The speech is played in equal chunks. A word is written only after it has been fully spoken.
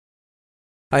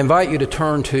I invite you to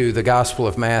turn to the Gospel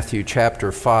of Matthew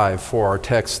chapter 5 for our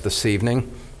text this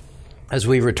evening as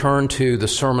we return to the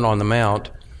Sermon on the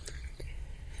Mount.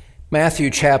 Matthew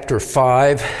chapter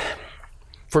 5.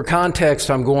 For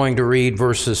context, I'm going to read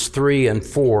verses 3 and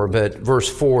 4, but verse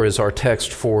 4 is our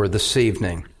text for this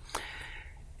evening.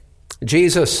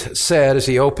 Jesus said, as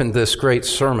he opened this great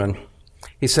sermon,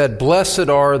 he said, "Blessed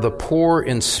are the poor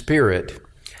in spirit,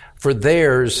 for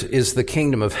theirs is the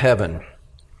kingdom of heaven.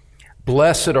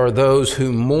 Blessed are those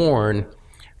who mourn,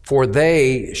 for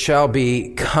they shall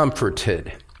be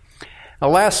comforted." Now,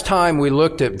 last time we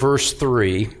looked at verse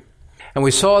 3, and we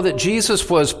saw that Jesus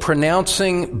was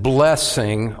pronouncing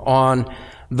blessing on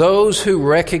those who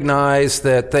recognize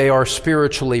that they are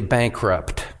spiritually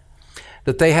bankrupt,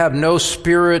 that they have no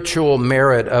spiritual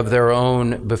merit of their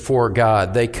own before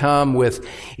God. They come with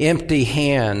empty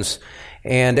hands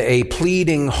and a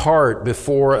pleading heart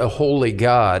before a holy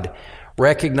God,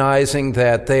 recognizing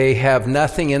that they have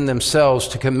nothing in themselves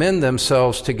to commend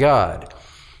themselves to God.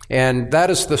 And that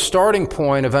is the starting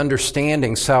point of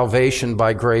understanding salvation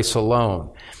by grace alone,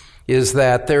 is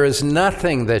that there is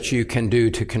nothing that you can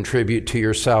do to contribute to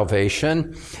your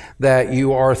salvation, that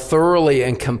you are thoroughly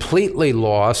and completely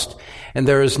lost, and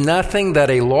there is nothing that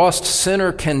a lost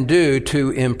sinner can do to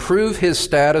improve his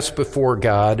status before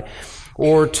God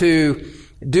or to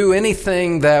do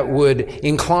anything that would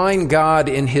incline God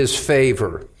in his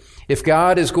favor. If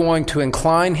God is going to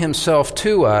incline himself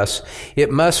to us,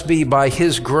 it must be by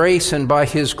his grace and by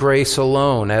his grace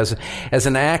alone, as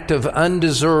an act of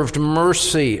undeserved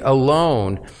mercy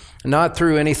alone, not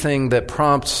through anything that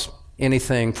prompts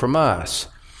anything from us.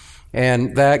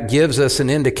 And that gives us an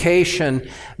indication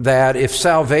that if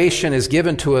salvation is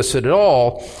given to us at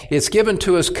all, it's given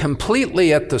to us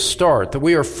completely at the start, that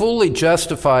we are fully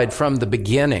justified from the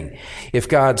beginning. If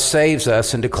God saves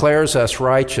us and declares us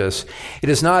righteous, it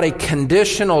is not a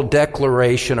conditional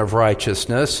declaration of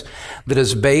righteousness that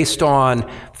is based on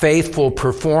faithful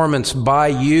performance by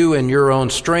you and your own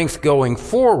strength going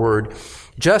forward.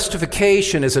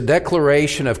 Justification is a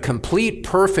declaration of complete,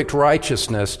 perfect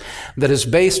righteousness that is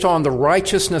based on the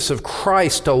righteousness of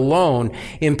Christ alone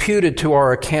imputed to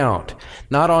our account,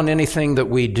 not on anything that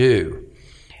we do.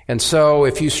 And so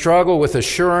if you struggle with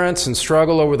assurance and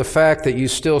struggle over the fact that you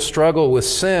still struggle with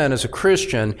sin as a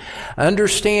Christian,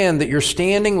 understand that your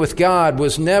standing with God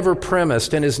was never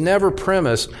premised and is never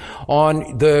premised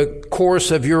on the course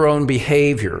of your own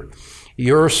behavior.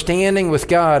 Your standing with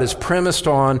God is premised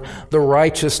on the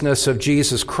righteousness of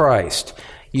Jesus Christ.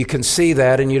 You can see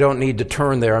that, and you don't need to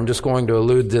turn there. I'm just going to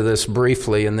allude to this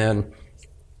briefly and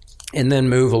then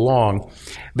move along.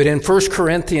 But in 1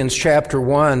 Corinthians chapter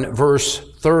 1, verse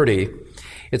 30,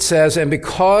 it says, "And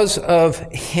because of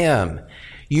him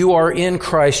you are in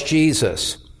Christ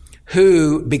Jesus,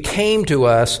 who became to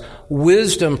us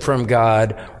wisdom from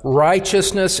God,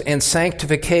 righteousness and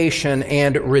sanctification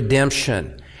and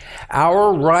redemption."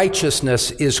 Our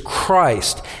righteousness is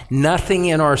Christ, nothing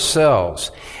in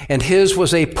ourselves. And his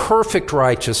was a perfect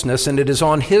righteousness, and it is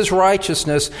on his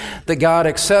righteousness that God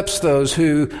accepts those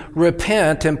who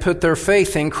repent and put their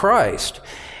faith in Christ.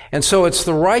 And so it's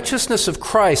the righteousness of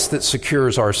Christ that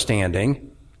secures our standing.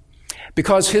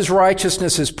 Because his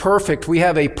righteousness is perfect, we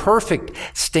have a perfect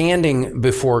standing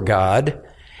before God.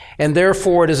 And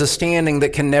therefore, it is a standing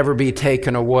that can never be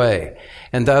taken away.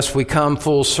 And thus we come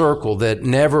full circle that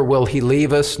never will he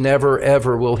leave us, never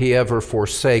ever will he ever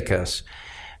forsake us,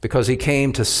 because he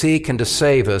came to seek and to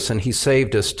save us, and he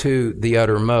saved us to the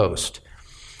uttermost.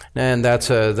 And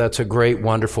that's a great,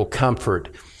 wonderful comfort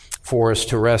for us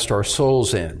to rest our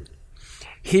souls in.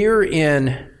 Here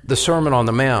in the Sermon on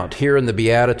the Mount, here in the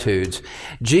Beatitudes,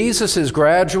 Jesus is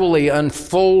gradually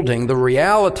unfolding the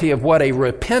reality of what a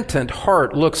repentant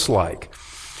heart looks like.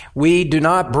 We do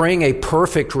not bring a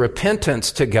perfect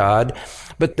repentance to God,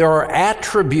 but there are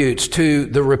attributes to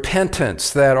the repentance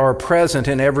that are present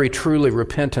in every truly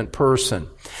repentant person.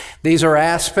 These are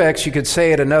aspects, you could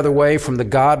say it another way, from the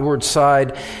Godward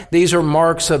side. These are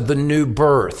marks of the new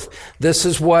birth. This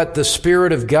is what the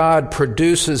Spirit of God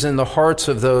produces in the hearts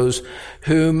of those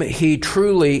whom he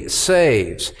truly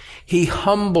saves. He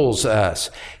humbles us.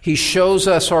 He shows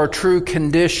us our true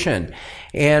condition,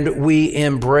 and we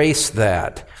embrace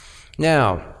that.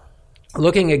 Now,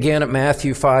 looking again at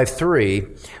Matthew 5:3,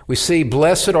 we see,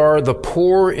 "Blessed are the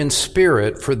poor in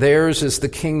spirit, for theirs is the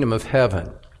kingdom of heaven."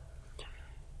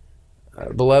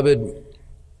 Beloved,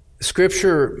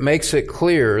 Scripture makes it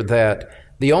clear that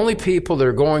the only people that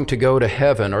are going to go to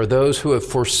heaven are those who have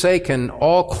forsaken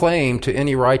all claim to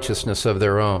any righteousness of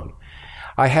their own.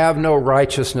 I have no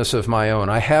righteousness of my own.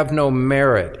 I have no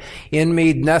merit. In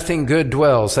me nothing good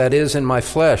dwells, that is, in my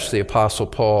flesh, the Apostle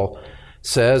Paul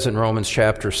says in Romans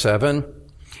chapter 7.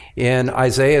 In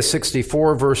Isaiah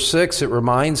 64, verse 6, it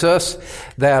reminds us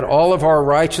that all of our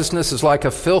righteousness is like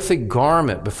a filthy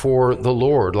garment before the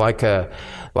Lord, like a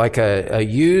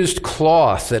used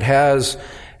cloth that has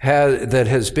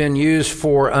been used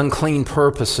for unclean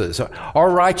purposes. Our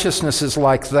righteousness is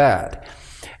like that.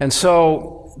 And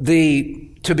so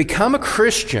to become a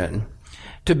Christian,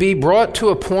 to be brought to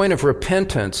a point of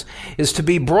repentance, is to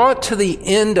be brought to the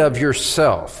end of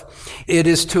yourself. It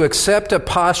is to accept a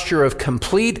posture of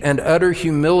complete and utter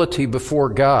humility before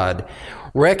God,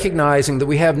 recognizing that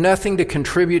we have nothing to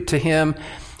contribute to Him.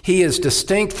 He is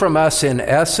distinct from us in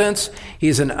essence. He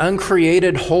is an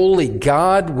uncreated, holy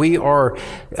God. We are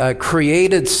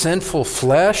created sinful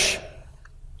flesh.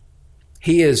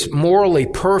 He is morally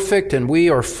perfect and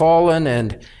we are fallen,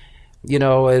 and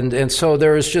so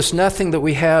there is just nothing that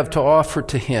we have to offer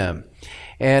to Him.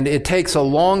 And it takes a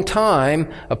long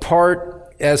time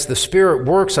as the Spirit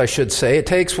works, I should say. It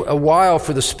takes a while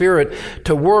for the Spirit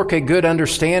to work a good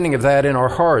understanding of that in our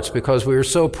hearts, because we are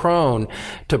so prone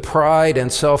to pride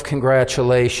and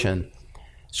self-congratulation.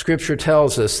 Scripture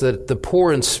tells us that the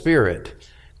poor in spirit,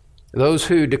 those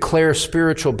who declare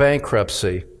spiritual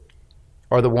bankruptcy,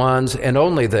 are the ones, and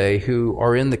only they, who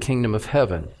are in the kingdom of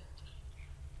heaven.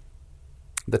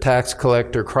 The tax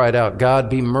collector cried out, "God,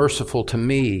 be merciful to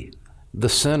me, the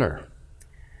sinner."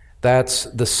 That's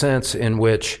the sense in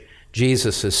which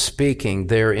Jesus is speaking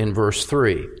there in verse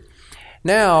 3.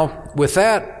 Now, with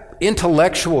that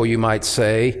intellectual, you might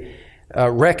say,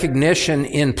 recognition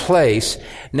in place,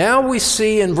 now we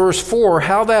see in verse 4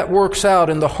 how that works out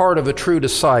in the heart of a true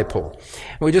disciple.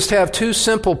 We just have two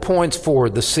simple points for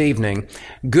this evening.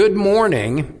 Good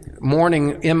morning,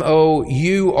 M-O-U-R-N-I-N-G,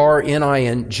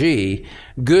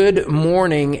 good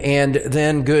morning, and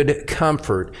then good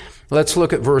comfort. Let's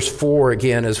look at verse 4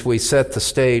 again as we set the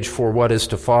stage for what is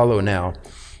to follow now.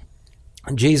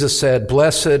 Jesus said,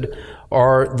 "Blessed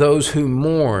are those who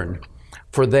mourn,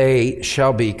 for they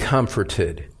shall be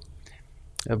comforted."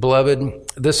 Beloved,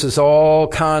 this is all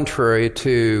contrary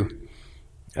to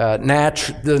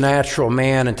the natural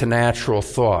man and to natural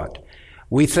thought.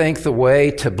 We think the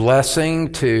way to blessing,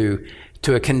 to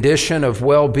a condition of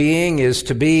well-being, is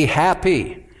to be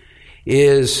happy,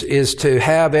 is to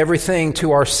have everything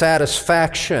to our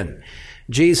satisfaction.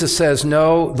 Jesus says,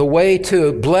 no, the way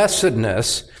to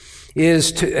blessedness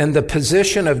and the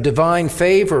position of divine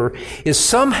favor is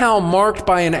somehow marked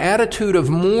by an attitude of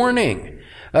mourning,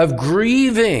 of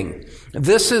grieving.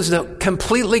 This is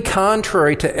completely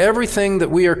contrary to everything that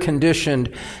we are conditioned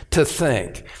to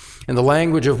think. In the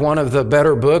language of one of the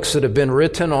better books that have been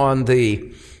written on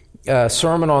the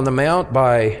Sermon on the Mount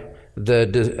by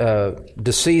the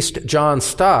deceased John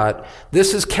Stott,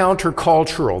 this is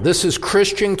countercultural. This is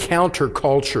Christian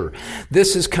counterculture.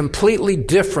 This is completely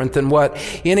different than what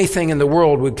anything in the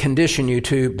world would condition you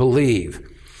to believe.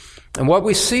 And what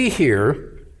we see here,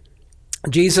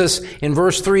 Jesus in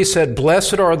verse 3 said,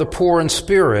 "Blessed are the poor in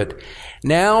spirit."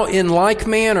 Now, in like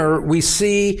manner, we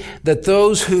see that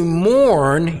those who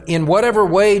mourn, in whatever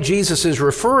way Jesus is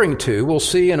referring to, we'll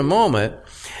see in a moment,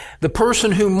 the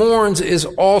person who mourns is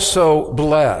also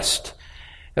blessed.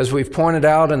 As we've pointed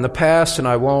out in the past, and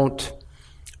I won't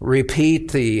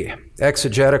repeat the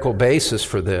exegetical basis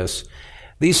for this,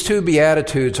 these two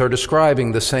beatitudes are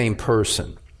describing the same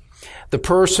person. The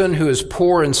person who is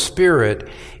poor in spirit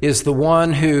is the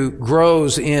one who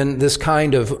grows in this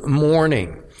kind of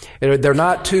mourning. They're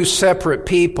not two separate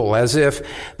people, as if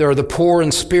they're the poor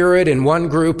in spirit in one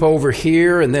group over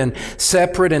here, and then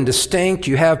separate and distinct.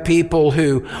 You have people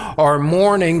who are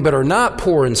mourning but are not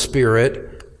poor in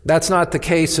spirit. That's not the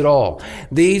case at all.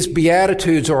 These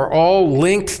beatitudes are all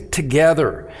linked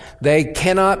together. They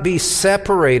cannot be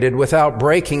separated without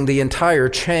breaking the entire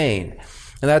chain.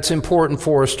 And that's important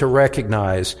for us to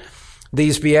recognize.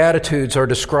 These beatitudes are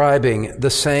describing the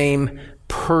same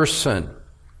person.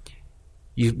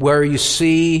 Where you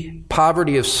see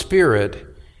poverty of spirit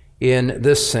in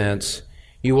this sense,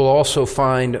 you will also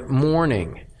find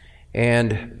mourning.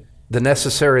 And the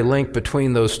necessary link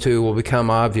between those two will become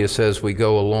obvious as we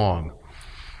go along.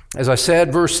 As I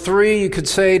said, verse 3, you could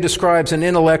say, describes an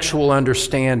intellectual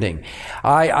understanding.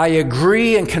 I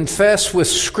agree and confess with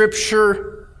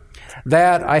Scripture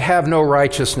that I have no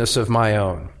righteousness of my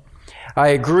own. I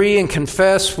agree and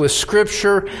confess with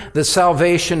Scripture that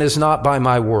salvation is not by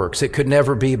my works. It could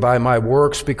never be by my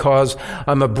works because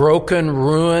I'm a broken,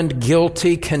 ruined,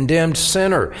 guilty, condemned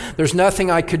sinner. There's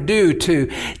nothing I could do to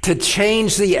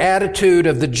change the attitude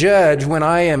of the judge when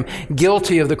I am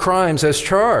guilty of the crimes as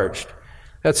charged.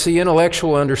 That's the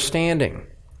intellectual understanding.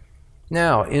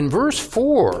 Now, in verse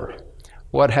 4,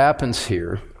 what happens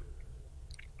here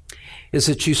is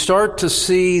that you start to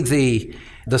see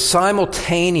the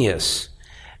simultaneous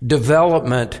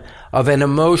development of an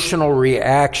emotional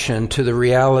reaction to the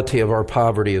reality of our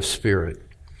poverty of spirit.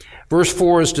 Verse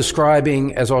 4 is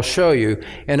describing, as I'll show you,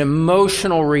 an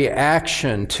emotional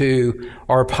reaction to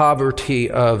our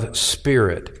poverty of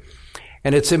spirit.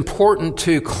 And it's important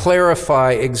to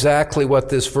clarify exactly what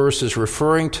this verse is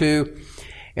referring to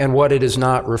and what it is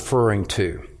not referring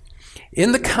to.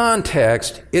 In the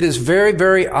context, it is very,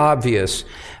 very obvious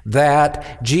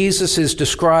that Jesus is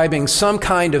describing some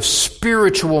kind of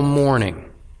spiritual mourning.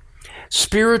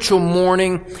 Spiritual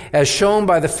mourning, as shown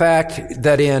by the fact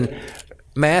that in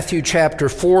Matthew chapter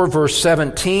 4, verse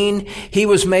 17, he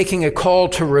was making a call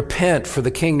to repent, for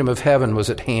the kingdom of heaven was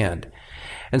at hand.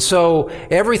 And so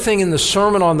everything in the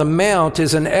Sermon on the Mount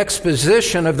is an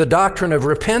exposition of the doctrine of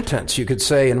repentance, you could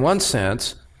say in one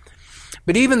sense.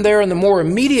 But even there in the more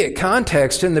immediate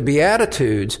context in the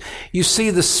Beatitudes, you see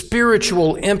the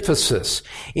spiritual emphasis.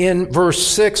 In verse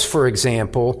 6, for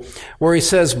example, where he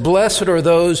says, "Blessed are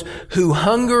those who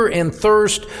hunger and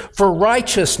thirst for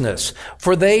righteousness,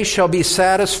 for they shall be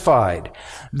satisfied."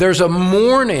 There's a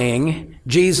mourning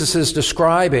Jesus is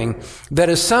describing that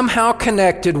is somehow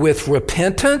connected with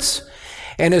repentance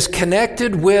and is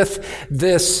connected with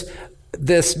this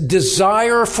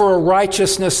desire for a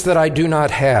righteousness that I do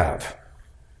not have.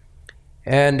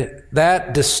 And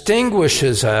that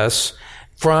distinguishes us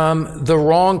from the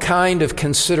wrong kind of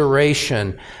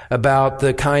consideration about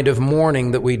the kind of mourning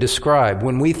that we describe.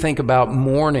 When we think about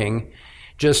mourning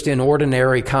just in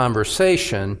ordinary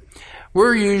conversation,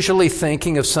 we're usually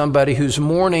thinking of somebody who's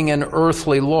mourning an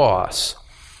earthly loss.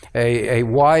 A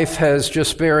wife has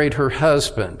just buried her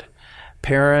husband.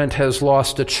 Parent has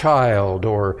lost a child,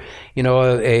 or,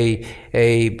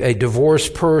 a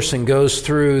divorced person goes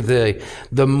through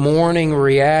the mourning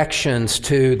reactions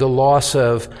to the loss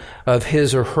of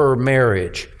his or her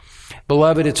marriage.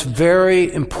 Beloved, it's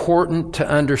very important to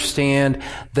understand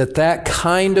that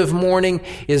kind of mourning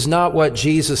is not what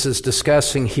Jesus is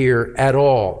discussing here at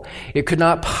all. It could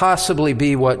not possibly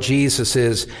be what Jesus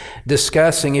is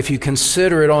discussing if you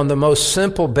consider it on the most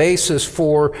simple basis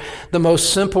for the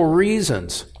most simple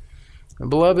reasons. And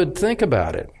beloved, think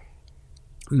about it.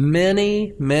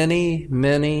 Many, many,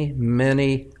 many,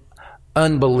 many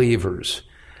unbelievers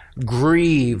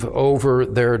grieve over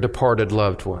their departed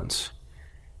loved ones.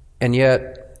 And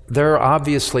yet, they're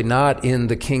obviously not in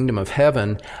the kingdom of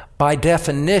heaven. By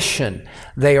definition,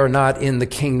 they are not in the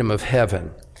kingdom of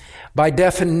heaven. By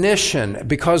definition,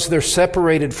 because they're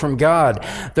separated from God,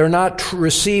 they're not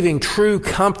receiving true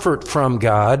comfort from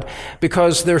God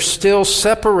because they're still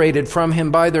separated from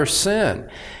Him by their sin.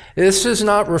 This is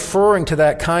not referring to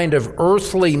that kind of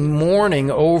earthly mourning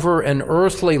over an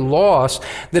earthly loss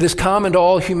that is common to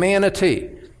all humanity.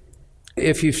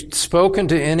 If you've spoken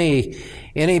to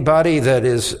anybody that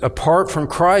is apart from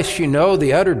Christ, you know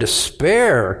the utter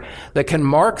despair that can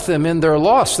mark them in their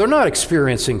loss. They're not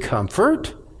experiencing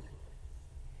comfort.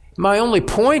 My only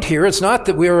point here is not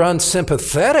that we are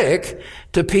unsympathetic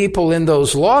to people in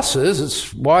those losses.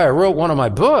 It's why I wrote one of my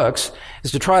books,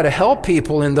 is to try to help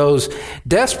people in those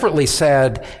desperately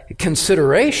sad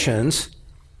considerations.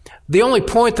 The only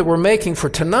point that we're making for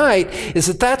tonight is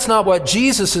that that's not what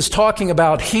Jesus is talking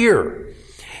about here.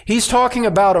 He's talking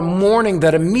about a mourning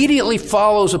that immediately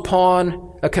follows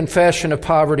upon a confession of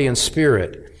poverty in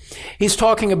spirit. He's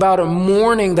talking about a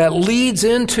mourning that leads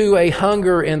into a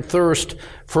hunger and thirst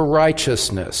for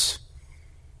righteousness.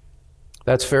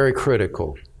 That's very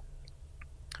critical.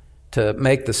 To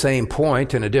make the same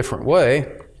point in a different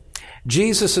way,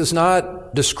 Jesus is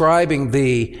not describing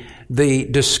the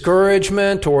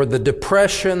discouragement or the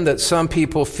depression that some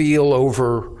people feel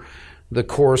over the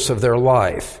course of their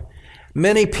life.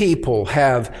 Many people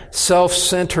have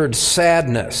self-centered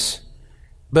sadness,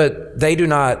 but they do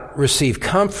not receive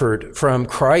comfort from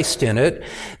Christ in it.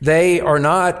 They are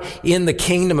not in the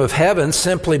kingdom of heaven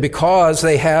simply because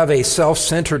they have a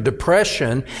self-centered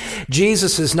depression.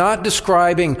 Jesus is not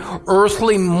describing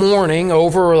earthly mourning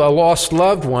over a lost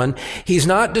loved one. He's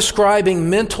not describing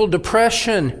mental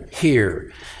depression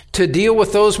here. To deal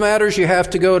with those matters, you have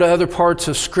to go to other parts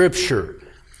of Scripture.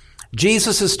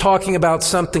 Jesus is talking about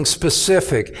something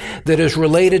specific that is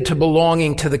related to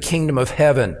belonging to the kingdom of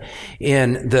heaven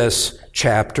in this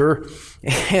chapter.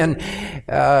 And,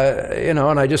 and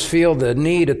I just feel the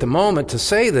need at the moment to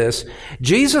say this.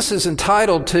 Jesus is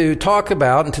entitled to talk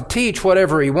about and to teach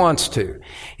whatever he wants to.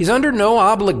 He's under no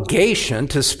obligation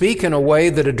to speak in a way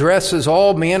that addresses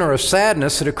all manner of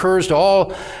sadness that occurs to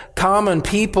all common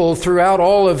people throughout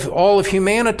all of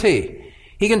humanity.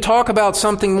 He can talk about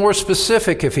something more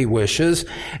specific if he wishes,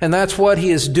 and that's what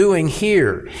he is doing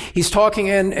here. He's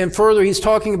talking, and further, he's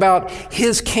talking about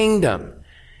his kingdom.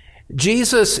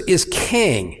 Jesus is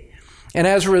king, and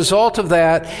as a result of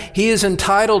that, he is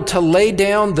entitled to lay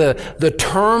down the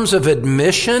terms of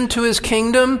admission to his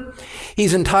kingdom.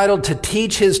 He's entitled to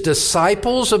teach his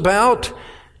disciples about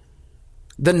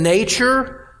the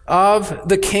nature of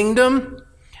the kingdom,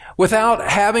 without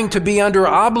having to be under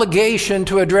obligation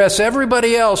to address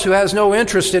everybody else who has no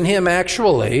interest in him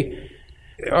actually,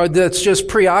 or that's just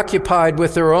preoccupied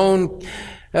with their own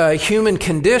human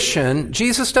condition.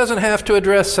 Jesus doesn't have to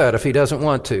address that if he doesn't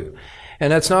want to.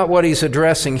 And that's not what he's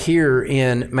addressing here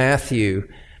in Matthew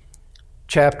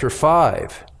chapter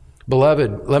 5.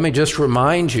 Beloved, let me just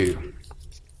remind you,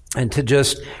 and to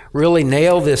just really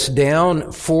nail this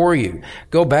down for you,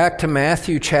 go back to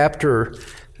Matthew chapter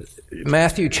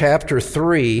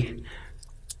 3,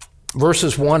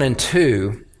 verses 1 and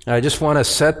 2. I just want to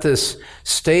set this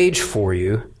stage for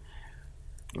you,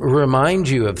 remind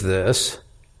you of this,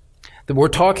 that we're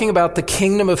talking about the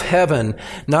kingdom of heaven,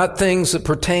 not things that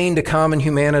pertain to common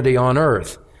humanity on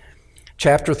earth.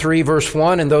 Chapter 3, verse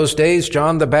 1, in those days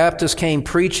John the Baptist came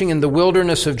preaching in the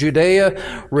wilderness of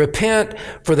Judea, repent,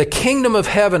 for the kingdom of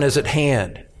heaven is at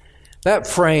hand. That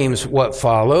frames what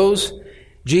follows.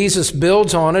 Jesus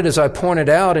builds on it, as I pointed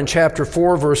out in chapter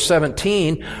 4, verse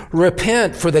 17,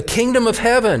 repent, for the kingdom of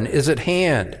heaven is at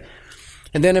hand.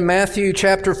 And then in Matthew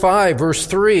chapter 5, verse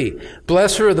 3,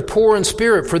 blessed are the poor in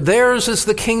spirit, for theirs is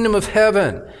the kingdom of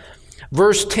heaven.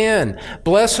 Verse 10,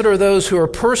 blessed are those who are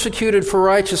persecuted for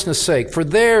righteousness' sake, for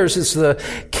theirs is the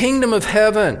kingdom of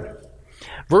heaven.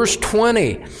 Verse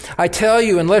 20, I tell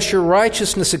you, unless your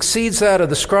righteousness exceeds that of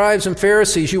the scribes and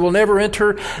Pharisees, you will never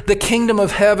enter the kingdom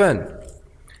of heaven.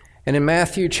 And in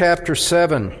Matthew chapter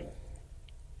 7,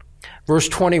 verse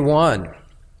 21,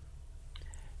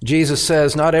 Jesus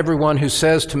says, not everyone who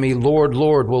says to me, Lord,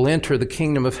 Lord, will enter the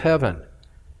kingdom of heaven.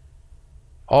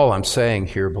 All I'm saying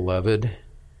here, beloved,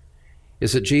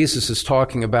 is that Jesus is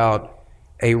talking about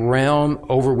a realm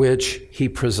over which he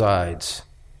presides.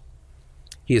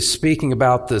 He is speaking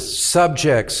about the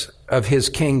subjects of his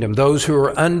kingdom, those who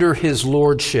are under his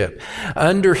lordship,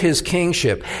 under his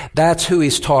kingship. That's who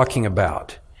he's talking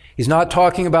about. He's not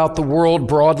talking about the world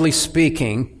broadly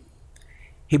speaking.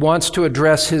 He wants to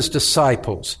address his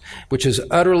disciples, which is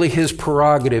utterly his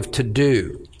prerogative to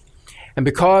do. And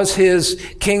because his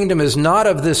kingdom is not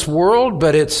of this world,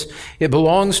 but it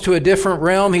belongs to a different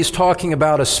realm, he's talking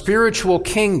about a spiritual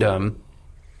kingdom.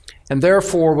 And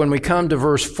therefore, when we come to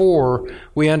verse 4,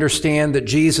 we understand that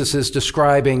Jesus is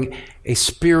describing a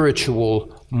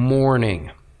spiritual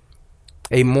mourning.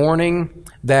 A mourning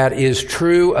that is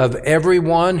true of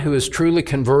everyone who is truly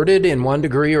converted in one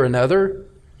degree or another.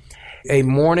 A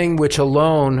mourning which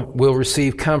alone will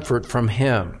receive comfort from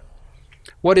him.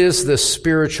 What is this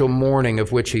spiritual mourning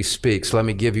of which he speaks? Let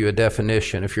me give you a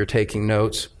definition if you're taking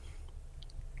notes.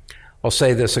 I'll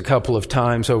say this a couple of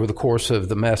times over the course of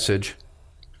the message.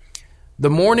 The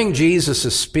mourning Jesus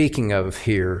is speaking of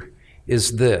here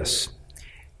is this.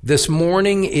 This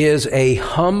mourning is a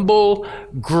humble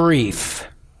grief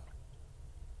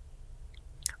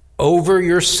over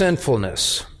your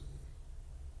sinfulness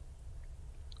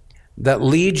that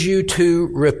leads you to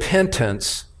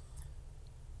repentance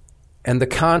and the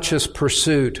conscious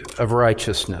pursuit of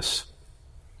righteousness.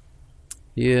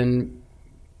 In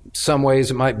some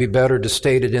ways, it might be better to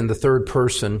state it in the third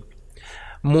person.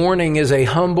 Mourning is a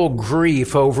humble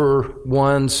grief over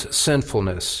one's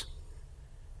sinfulness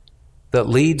that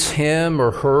leads him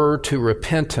or her to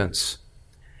repentance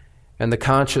and the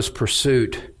conscious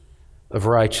pursuit of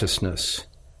righteousness.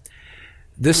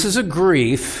 This is a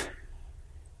grief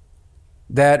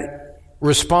that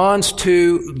responds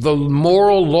to the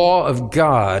moral law of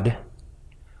God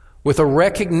with a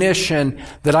recognition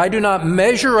that I do not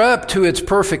measure up to its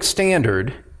perfect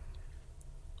standard.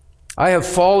 I have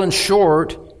fallen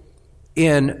short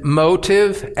in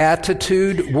motive,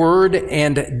 attitude, word,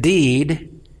 and deed.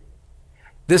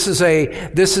 This is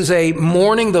a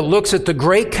mourning that looks at the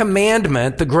great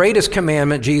commandment, the greatest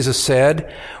commandment, Jesus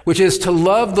said, which is to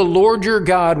love the Lord your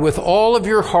God with all of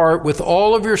your heart, with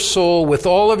all of your soul, with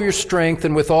all of your strength,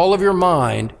 and with all of your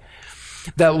mind,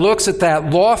 that looks at that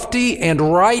lofty and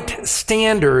right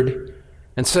standard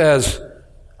and says,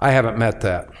 I haven't met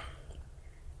that.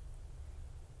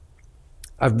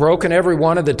 I've broken every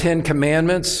one of the 10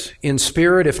 commandments in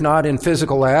spirit, if not in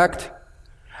physical act.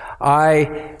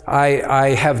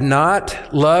 I have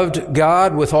not loved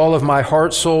God with all of my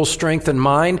heart, soul, strength, and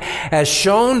mind, as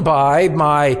shown by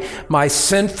my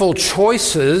sinful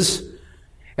choices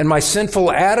and my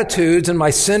sinful attitudes and my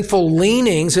sinful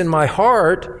leanings in my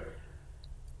heart,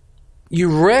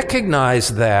 you recognize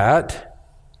that,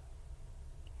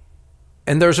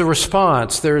 and there's a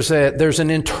response. There's an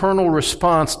internal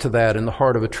response to that in the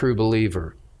heart of a true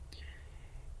believer.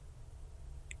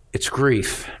 It's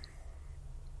grief.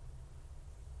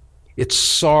 It's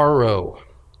sorrow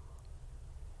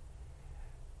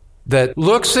that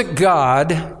looks at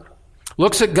God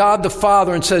the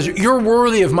Father and says, "You're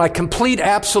worthy of my complete,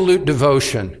 absolute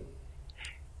devotion,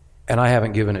 and I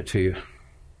haven't given it to you."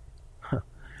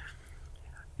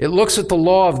 It looks at the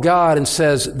law of God and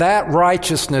says, "That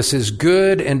righteousness is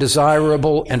good and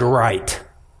desirable and right,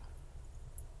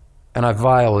 and I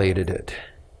violated it."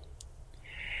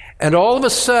 And all of a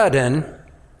sudden,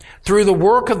 through the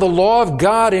work of the law of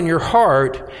God in your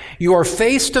heart, you are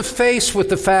face to face with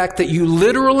the fact that you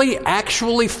literally,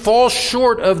 actually fall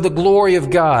short of the glory of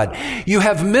God. You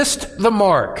have missed the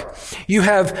mark. You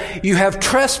have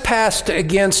trespassed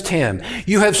against Him.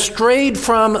 You have strayed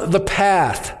from the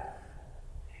path.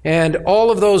 And all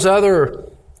of those other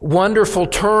wonderful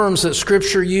terms that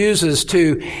Scripture uses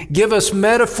to give us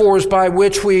metaphors by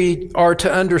which we are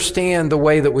to understand the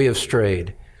way that we have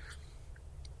strayed.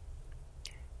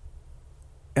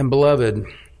 And beloved,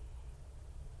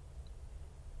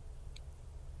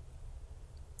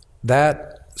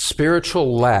 that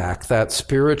spiritual lack, that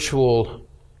spiritual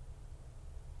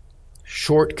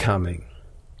shortcoming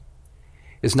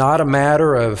is not a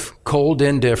matter of cold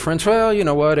indifference. Well, you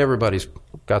know what? Everybody's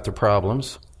got their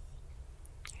problems.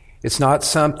 It's not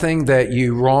something that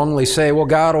you wrongly say, well,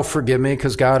 God will forgive me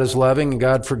because God is loving and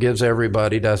God forgives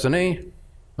everybody, doesn't He?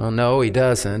 Well, no, He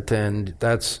doesn't, and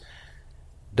that's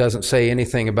doesn't say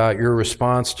anything about your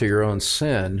response to your own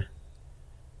sin.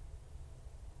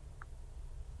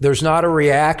 There's not a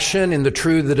reaction in the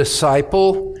true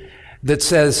disciple that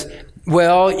says,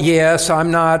 well, yes,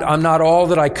 I'm not all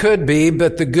that I could be,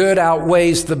 but the good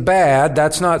outweighs the bad.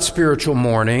 That's not spiritual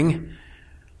mourning.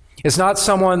 It's not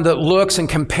someone that looks and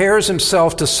compares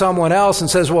himself to someone else and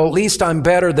says, well, at least I'm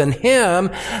better than him.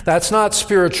 That's not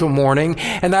spiritual mourning.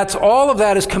 And all of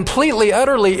that is completely,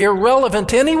 utterly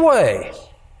irrelevant anyway.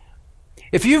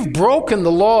 If you've broken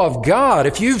the law of God,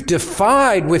 if you've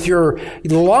defied with your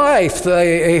life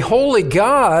a holy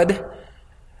God,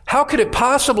 how could it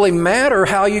possibly matter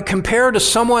how you compare to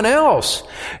someone else?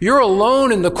 You're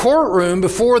alone in the courtroom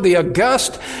before the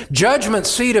august judgment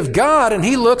seat of God, and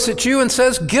He looks at you and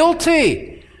says,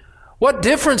 guilty. What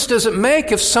difference does it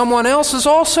make if someone else is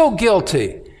also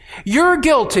guilty? You're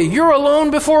guilty. You're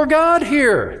alone before God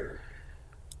here.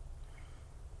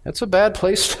 That's a bad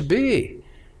place to be.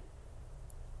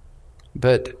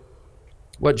 But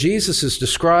what Jesus is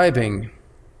describing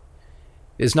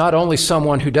is not only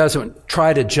someone who doesn't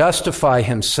try to justify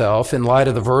himself in light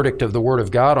of the verdict of the Word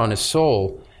of God on his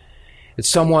soul. It's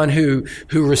someone who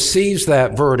receives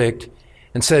that verdict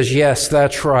and says, yes,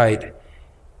 that's right,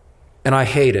 and I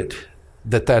hate it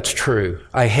that that's true.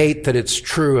 I hate that it's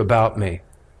true about me.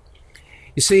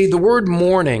 You see, the word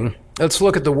mourning, let's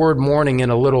look at the word mourning in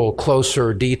a little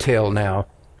closer detail now.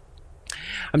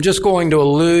 I'm just going to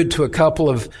allude to a couple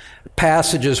of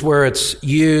passages where it's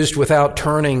used without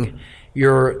turning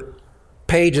your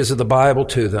pages of the Bible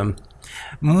to them.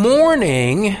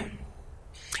 Mourning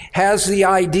has the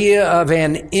idea of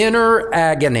an inner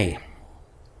agony.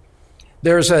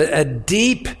 There's a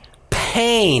deep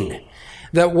pain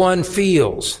that one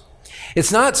feels.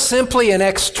 It's not simply an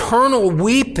external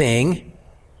weeping.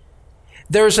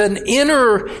 There's an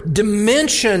inner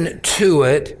dimension to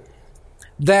it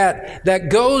that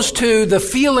goes to the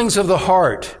feelings of the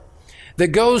heart, that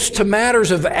goes to matters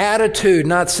of attitude,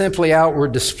 not simply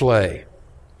outward display.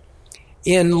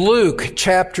 In Luke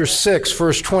chapter 6,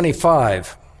 verse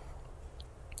 25,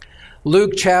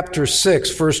 Luke chapter 6,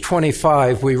 verse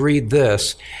 25, we read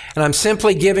this, and I'm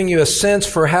simply giving you a sense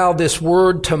for how this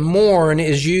word to mourn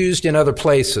is used in other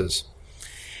places.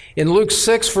 In Luke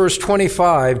 6, verse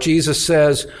 25, Jesus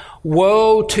says,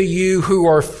 "Woe to you who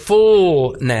are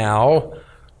full now,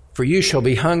 for you shall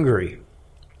be hungry.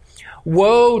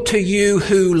 Woe to you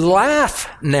who laugh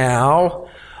now,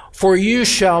 for you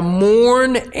shall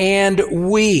mourn and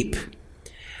weep."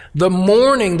 The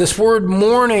mourning, this word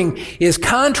mourning, is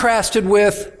contrasted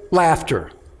with laughter.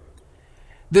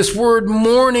 This word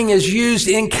mourning is used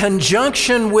in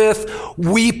conjunction with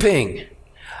weeping,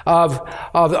 of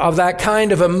that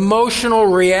kind of emotional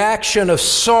reaction of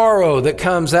sorrow that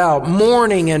comes out.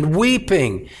 Mourning and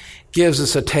weeping gives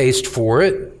us a taste for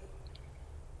it.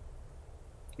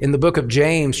 In the book of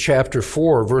James, chapter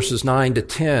 4, verses 9 to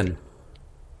 10,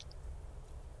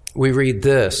 we read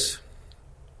this.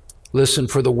 Listen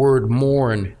for the word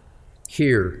mourn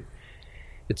here.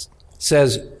 It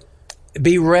says,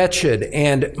 be wretched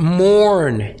and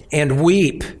mourn and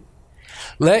weep.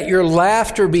 Let your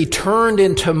laughter be turned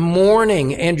into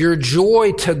mourning and your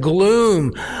joy to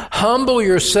gloom. Humble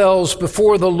yourselves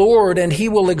before the Lord, and He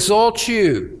will exalt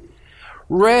you.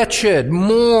 Wretched,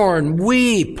 mourn,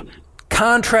 weep.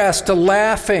 Contrast to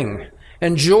laughing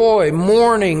and joy,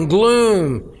 mourning,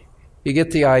 gloom. You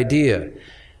get the idea.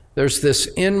 There's this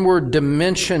inward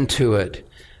dimension to it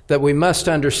that we must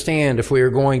understand if we are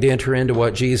going to enter into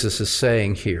what Jesus is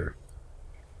saying here.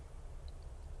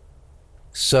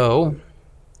 So,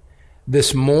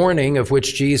 this mourning of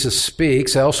which Jesus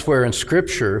speaks elsewhere in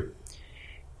Scripture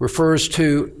refers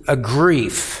to a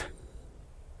grief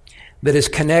that is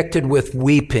connected with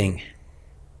weeping,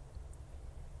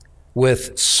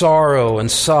 with sorrow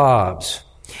and sobs.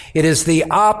 It is the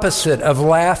opposite of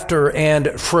laughter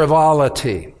and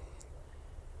frivolity.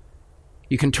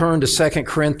 You can turn to 2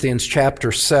 Corinthians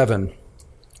chapter 7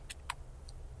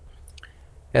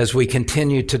 as we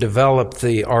continue to develop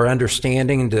our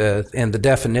understanding and the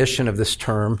definition of this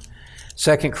term.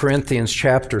 2 Corinthians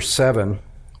chapter 7.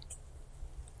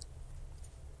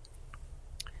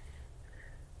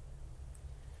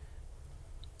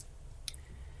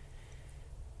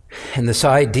 And this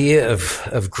idea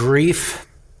of grief.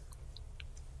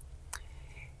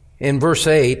 In verse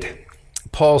 8,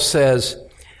 Paul says,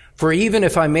 "For even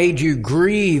if I made you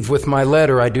grieve with my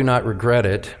letter, I do not regret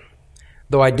it.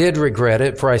 Though I did regret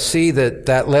it, for I see that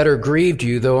that letter grieved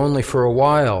you, though only for a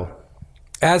while.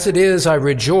 As it is, I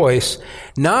rejoice,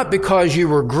 not because you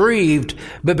were grieved,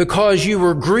 but because you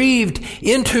were grieved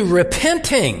into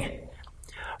repenting.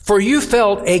 For you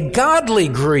felt a godly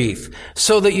grief,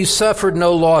 so that you suffered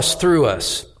no loss through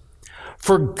us.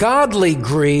 For godly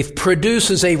grief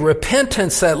produces a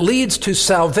repentance that leads to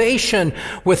salvation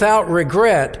without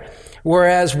regret,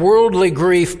 whereas worldly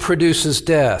grief produces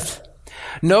death."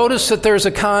 Notice that there's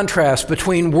a contrast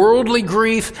between worldly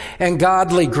grief and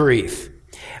godly grief.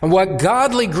 And what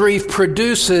godly grief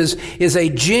produces is a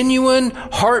genuine,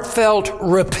 heartfelt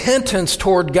repentance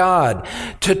toward God,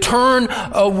 to turn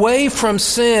away from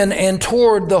sin and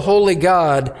toward the holy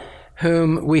God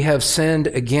whom we have sinned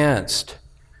against.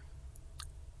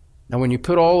 Now, when you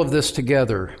put all of this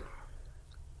together,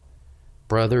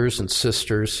 brothers and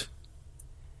sisters,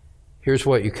 here's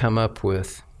what you come up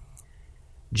with.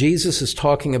 Jesus is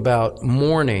talking about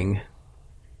mourning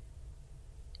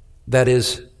that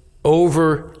is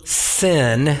over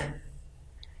sin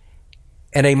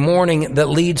and a mourning that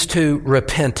leads to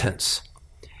repentance.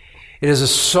 It is a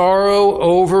sorrow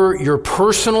over your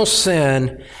personal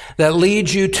sin that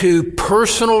leads you to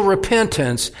personal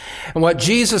repentance. And what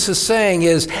Jesus is saying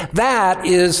is that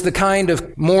is the kind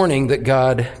of mourning that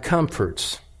God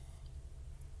comforts.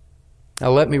 Now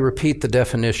let me repeat the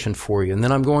definition for you, and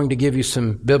then I'm going to give you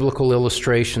some biblical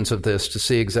illustrations of this to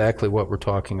see exactly what we're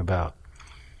talking about.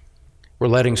 We're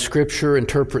letting Scripture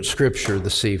interpret Scripture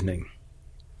this evening.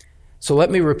 So let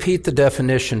me repeat the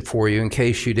definition for you in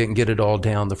case you didn't get it all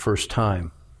down the first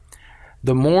time.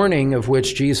 The mourning of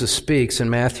which Jesus speaks in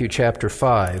Matthew chapter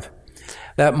 5,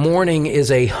 that mourning is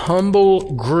a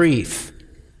humble grief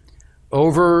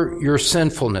over your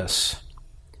sinfulness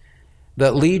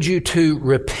that leads you to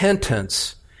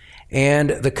repentance and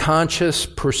the conscious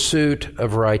pursuit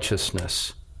of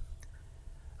righteousness.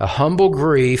 A humble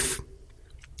grief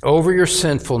over your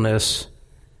sinfulness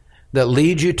that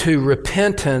leads you to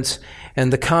repentance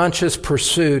and the conscious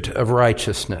pursuit of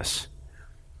righteousness.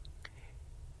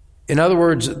 In other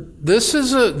words, this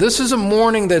is a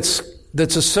mourning that's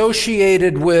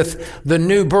associated with the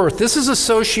new birth. This is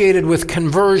associated with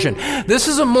conversion. This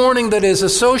is a mourning that is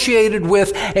associated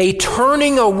with a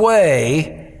turning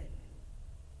away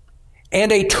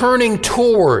and a turning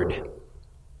toward.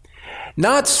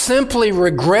 Not simply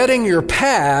regretting your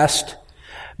past,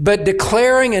 but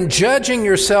declaring and judging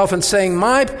yourself and saying,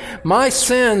 my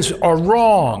sins are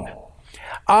wrong.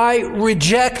 I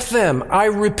reject them. I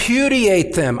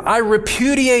repudiate them. I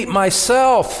repudiate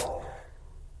myself.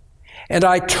 And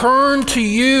I turn to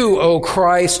you, O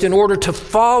Christ, in order to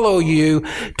follow you,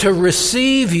 to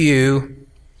receive you,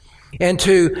 and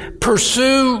to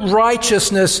pursue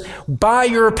righteousness by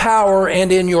your power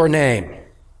and in your name.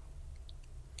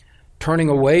 Turning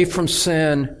away from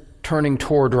sin, turning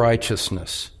toward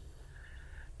righteousness.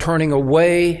 Turning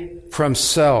away from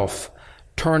self,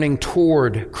 turning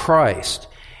toward Christ.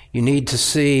 You need to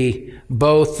see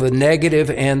both the negative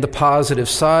and the positive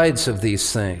sides of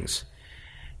these things.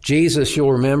 Jesus,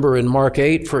 you'll remember in Mark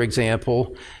 8, for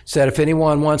example, said, if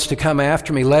anyone wants to come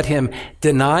after me, let him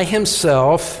deny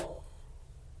himself,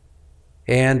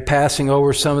 and passing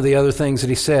over some of the other things that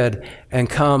he said, and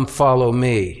come follow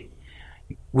me.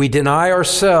 we deny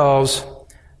ourselves,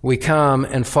 we come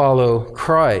and follow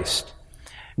Christ.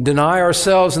 Deny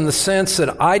ourselves in the sense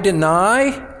that I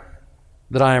deny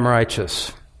that I am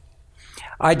righteous.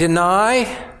 I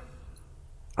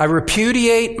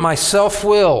repudiate my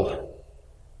self-will.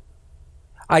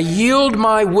 I yield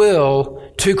my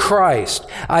will to Christ.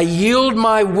 I yield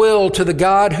my will to the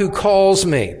God who calls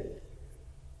me.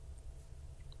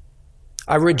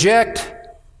 I reject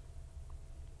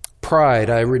pride.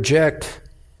 I reject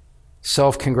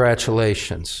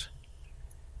self-congratulations.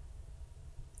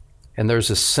 And there's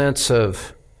a sense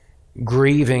of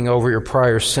grieving over your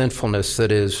prior sinfulness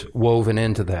that is woven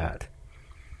into that.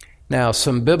 Now,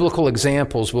 some biblical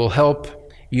examples will help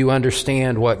you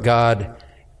understand what God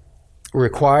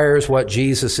requires, what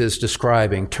Jesus is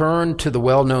describing. Turn to the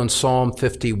well-known Psalm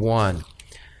 51.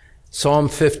 Psalm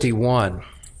 51.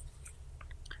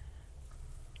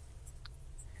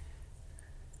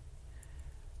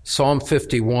 Psalm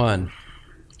 51.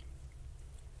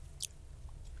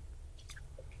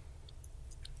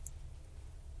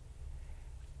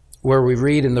 Where we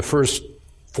read in the first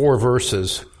 4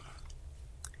 verses,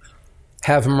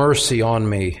 "Have mercy on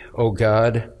me, O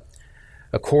God,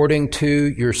 according to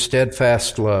your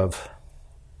steadfast love.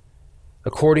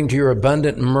 According to your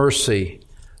abundant mercy,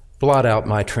 blot out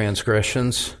my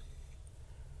transgressions.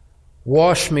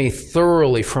 Wash me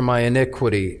thoroughly from my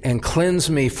iniquity and cleanse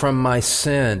me from my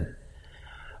sin.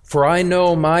 For I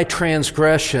know my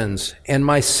transgressions, and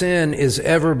my sin is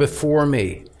ever before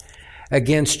me.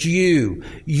 Against you,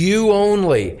 you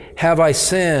only, have I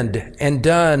sinned and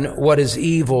done what is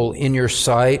evil in your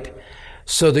sight,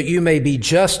 so that you may be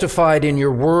justified in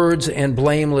your words and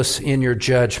blameless in your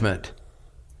judgment."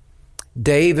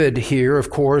 David here, of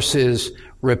course, is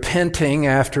repenting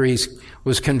after he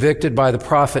was convicted by the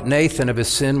prophet Nathan of his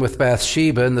sin with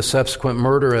Bathsheba and the subsequent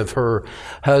murder of her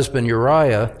husband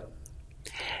Uriah.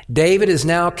 David is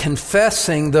now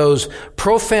confessing those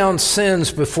profound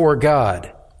sins before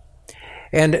God.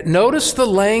 And notice the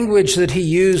language that he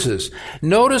uses.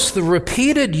 Notice the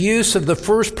repeated use of the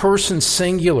first person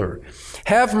singular.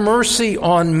 Have mercy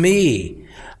on me.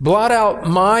 Blot out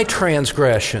my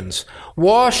transgressions.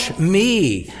 Wash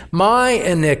me, my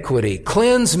iniquity.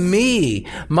 Cleanse me,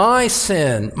 my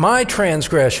sin, my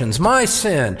transgressions, my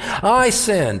sin. I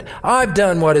sinned. I've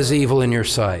done what is evil in your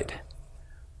sight.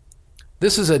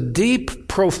 This is a deep,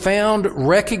 profound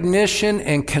recognition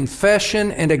and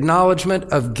confession and acknowledgement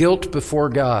of guilt before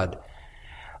God.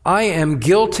 I am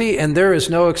guilty and there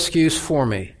is no excuse for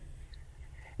me.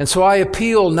 And so I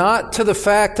appeal not to the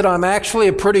fact that I'm actually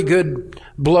a pretty good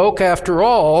bloke after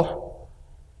all.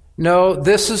 No,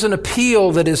 this is an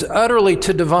appeal that is utterly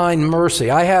to divine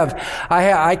mercy.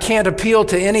 I can't appeal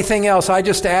to anything else. I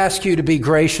just ask you to be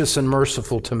gracious and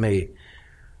merciful to me.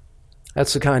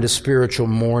 That's the kind of spiritual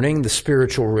mourning, the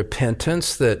spiritual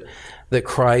repentance that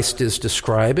Christ is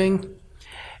describing.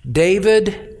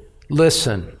 David,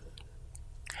 listen.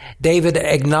 David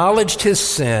acknowledged his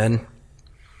sin.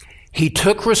 He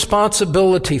took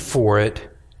responsibility for it.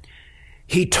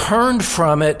 He turned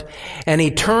from it, and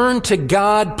he turned to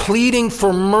God, pleading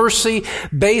for mercy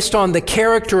based on the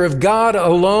character of God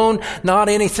alone, not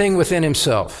anything within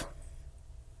himself.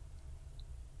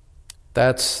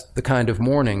 That's the kind of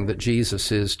mourning that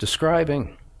Jesus is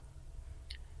describing.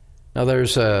 Now,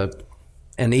 there's an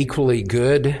equally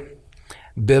good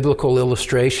biblical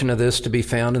illustration of this to be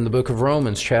found in the book of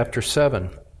Romans, chapter 7.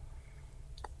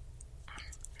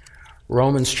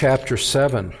 Romans, chapter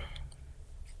 7.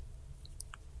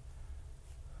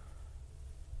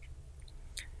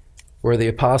 Where the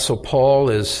Apostle Paul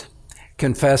is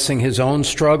confessing his own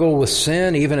struggle with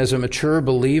sin, even as a mature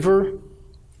believer.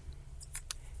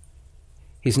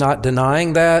 He's not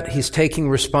denying that. He's taking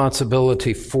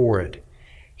responsibility for it.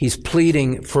 He's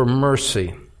pleading for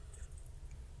mercy.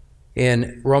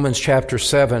 In Romans chapter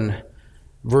 7,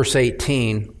 verse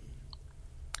 18,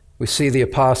 we see the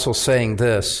apostle saying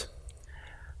this,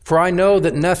 "For I know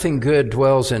that nothing good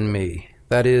dwells in me,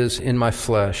 that is, in my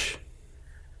flesh.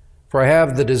 For I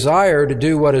have the desire to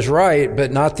do what is right,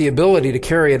 but not the ability to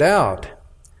carry it out.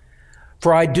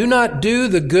 For I do not do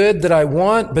the good that I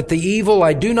want, but the evil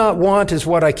I do not want is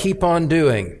what I keep on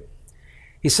doing."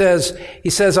 He says,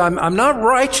 I'm not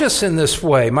righteous in this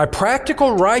way. My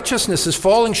practical righteousness is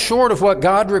falling short of what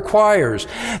God requires.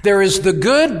 There is the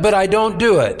good, but I don't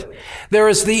do it. There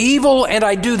is the evil, and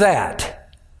I do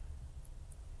that.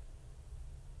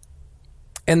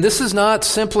 And this is not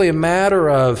simply a matter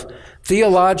of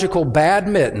theological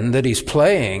badminton that he's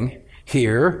playing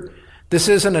here. This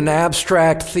isn't an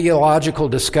abstract theological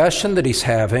discussion that he's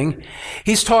having.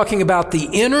 He's talking about the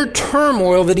inner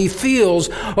turmoil that he feels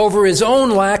over his own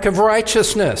lack of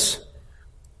righteousness.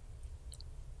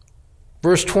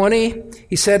 Verse 20,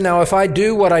 he said, "Now if I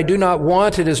do what I do not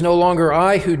want, it is no longer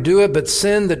I who do it, but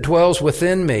sin that dwells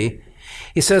within me."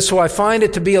 He says, "So I find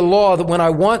it to be a law that when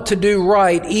I want to do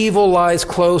right, evil lies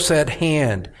close at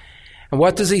hand." And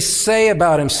what does he say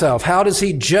about himself? How does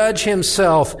he judge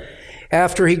himself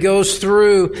after he goes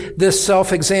through this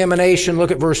self-examination?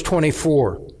 Look at verse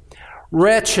 24.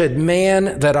 "Wretched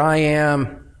man that I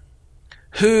am,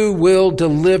 who will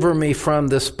deliver me from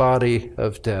this body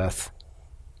of death?"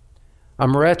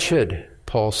 I'm wretched,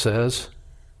 Paul says.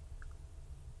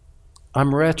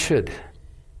 I'm wretched.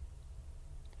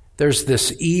 There's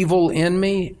this evil in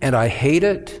me, and I hate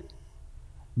it,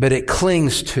 but it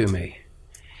clings to me.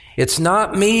 It's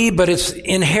not me, but it's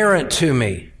inherent to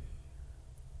me.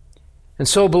 And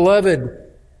so, beloved,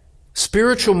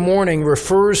 spiritual mourning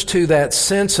refers to that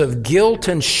sense of guilt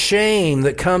and shame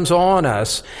that comes on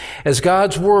us as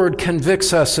God's Word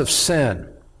convicts us of sin.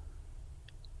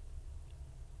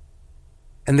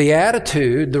 And the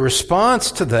attitude, the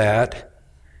response to that,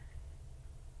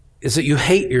 is that you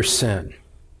hate your sin.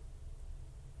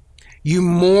 You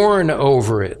mourn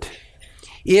over it.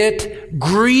 It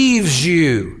grieves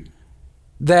you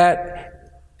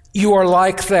that you are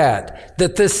like that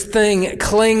this thing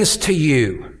clings to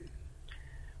you.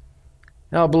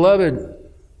 Now, beloved,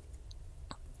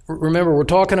 remember, we're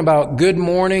talking about good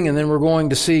mourning, and then we're going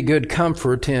to see good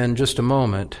comfort in just a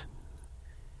moment.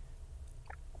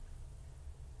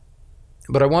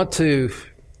 But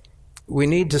we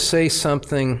need to say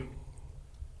something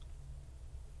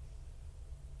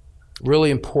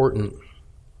really important,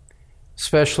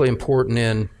 especially important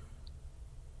in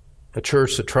a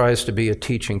church that tries to be a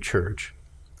teaching church.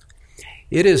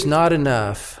 It is not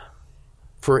enough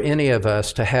for any of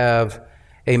us to have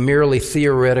a merely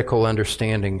theoretical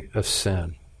understanding of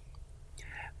sin.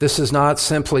 This is not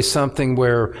simply something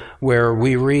where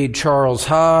we read Charles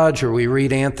Hodge or we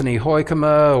read Anthony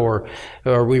Hoykema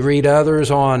or we read others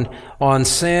on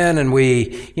sin and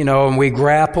we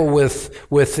grapple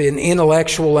with an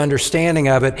intellectual understanding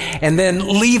of it and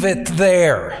then leave it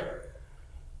there.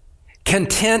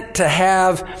 Content to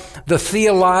have the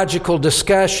theological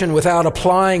discussion without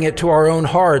applying it to our own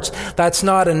hearts. That's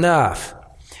not enough.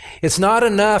 It's not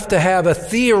enough to have a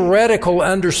theoretical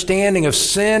understanding of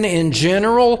sin in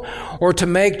general or to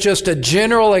make just a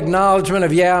general acknowledgement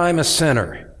of, yeah, I'm a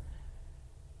sinner.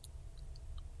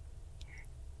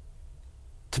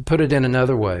 To put it in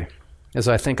another way, as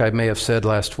I think I may have said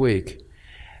last week,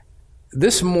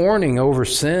 this mourning over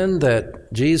sin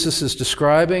that Jesus is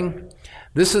describing,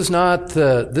 this is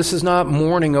not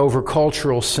mourning over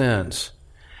cultural sins.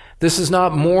 This is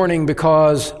not mourning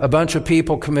because a bunch of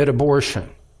people commit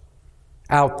abortion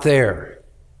out there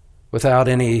without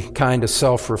any kind of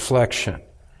self-reflection.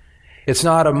 It's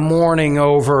not a mourning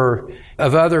of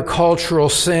other cultural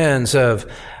sins of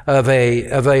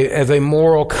a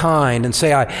moral kind and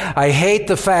say, I hate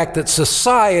the fact that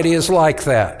society is like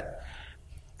that.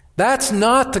 That's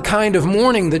not the kind of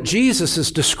mourning that Jesus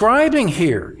is describing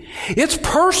here. It's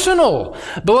personal.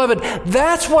 Beloved,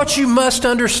 that's what you must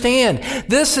understand.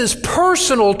 This is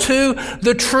personal to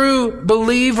the true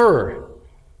believer.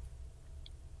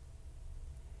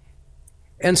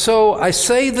 And so I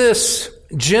say this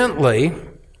gently,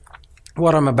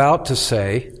 what I'm about to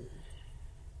say.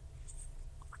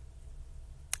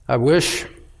 I wish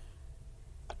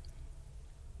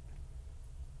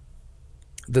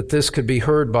that this could be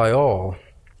heard by all.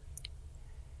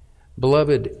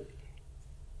 Beloved,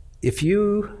 if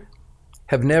you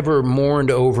have never mourned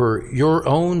over your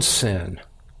own sin,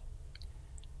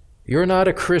 you're not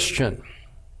a Christian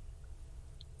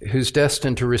who's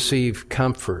destined to receive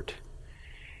comfort.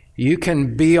 You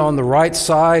can be on the right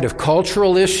side of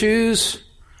cultural issues,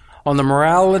 on the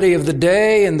morality of the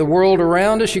day and the world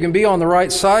around us. You can be on the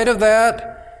right side of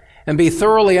that and be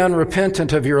thoroughly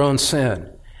unrepentant of your own sin.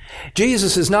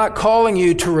 Jesus is not calling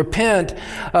you to repent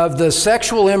of the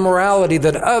sexual immorality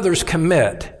that others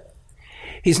commit.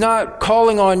 He's not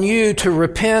calling on you to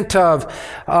repent of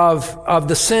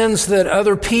the sins that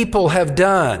other people have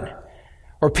done,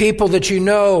 or people that you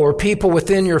know, or people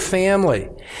within your family.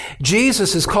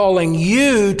 Jesus is calling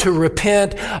you to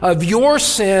repent of your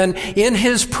sin in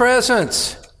His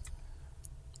presence.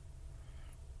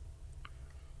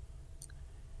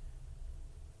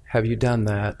 Have you done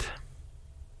that?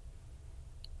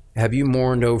 Have you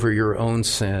mourned over your own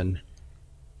sin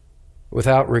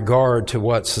without regard to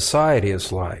what society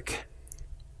is like?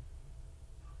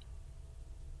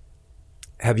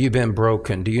 Have you been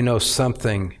broken? Do you know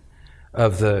something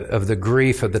of the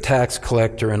grief of the tax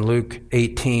collector in Luke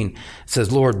 18. It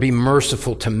says, Lord, be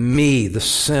merciful to me, the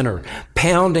sinner,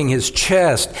 pounding his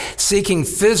chest, seeking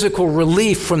physical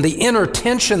relief from the inner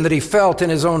tension that he felt in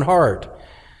his own heart.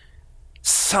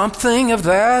 Something of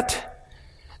that?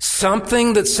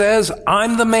 Something that says,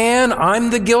 I'm the man,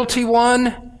 I'm the guilty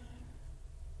one,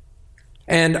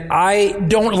 and I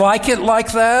don't like it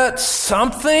like that?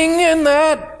 Something in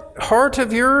that heart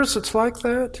of yours that's like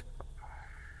that?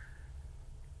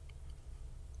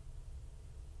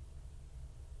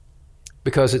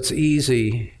 Because it's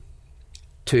easy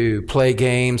to play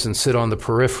games and sit on the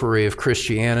periphery of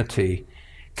Christianity,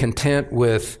 content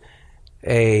with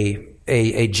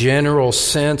a general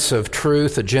sense of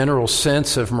truth, a general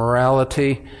sense of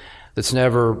morality that's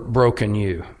never broken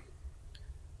you.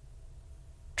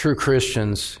 True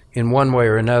Christians, in one way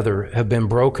or another, have been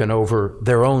broken over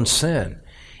their own sin,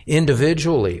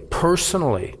 individually,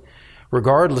 personally,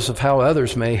 regardless of how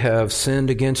others may have sinned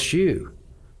against you.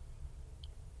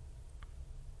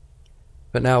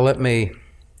 But now let me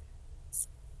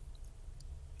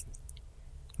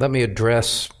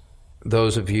address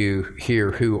those of you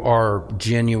here who are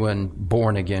genuine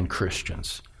born-again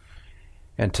Christians,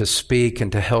 and to speak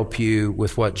and to help you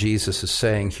with what Jesus is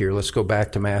saying here. Let's go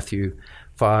back to Matthew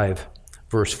 5,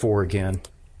 verse 4 again.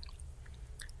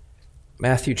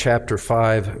 Matthew chapter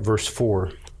 5, verse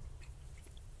 4.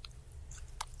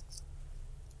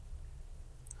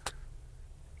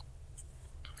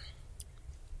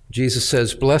 Jesus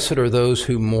says, "Blessed are those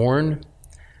who mourn,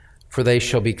 for they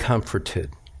shall be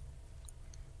comforted."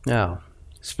 Now,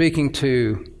 speaking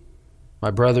to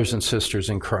my brothers and sisters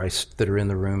in Christ that are in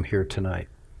the room here tonight,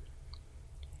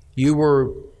 you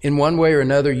were, in one way or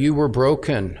another, you were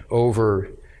broken over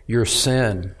your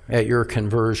sin at your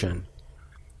conversion.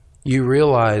 You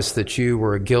realized that you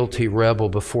were a guilty rebel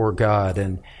before God,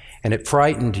 and it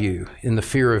frightened you in the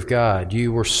fear of God.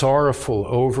 You were sorrowful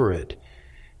over it.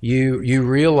 You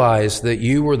realized that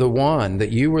you were the one,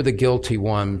 that you were the guilty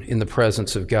one in the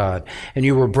presence of God. And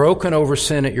you were broken over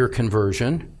sin at your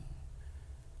conversion.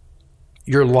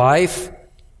 Your life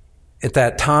at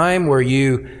that time where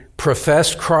you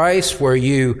professed Christ, where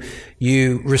you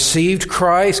received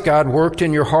Christ, God worked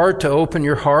in your heart to open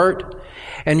your heart.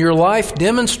 And your life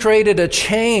demonstrated a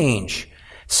change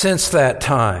since that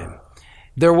time.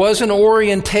 There was an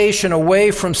orientation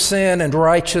away from sin and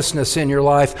righteousness in your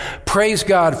life. Praise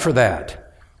God for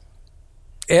that.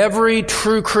 Every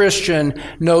true Christian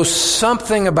knows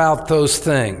something about those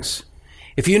things.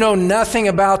 If you know nothing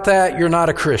about that, you're not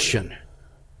a Christian.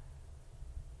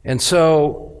 And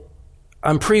so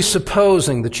I'm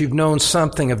presupposing that you've known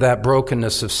something of that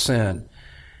brokenness of sin,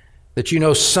 that you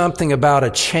know something about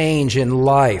a change in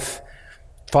life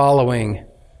following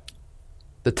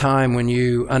the time when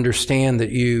you understand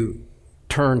that you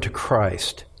turn to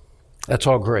Christ. That's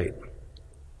all great.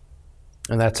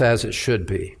 And that's as it should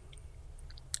be.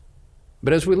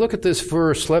 But as we look at this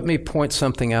verse, let me point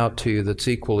something out to you that's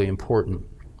equally important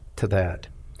to that.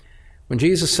 When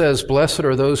Jesus says, "Blessed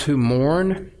are those who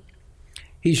mourn,"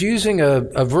 he's using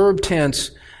a verb tense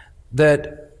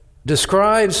that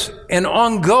describes an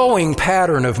ongoing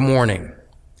pattern of mourning.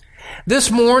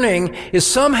 This mourning is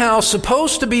somehow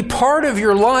supposed to be part of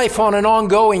your life on an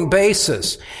ongoing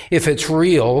basis, if it's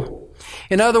real.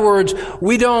 In other words,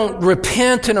 we don't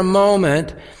repent in a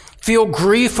moment, feel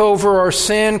grief over our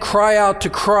sin, cry out to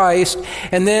Christ,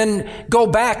 and then go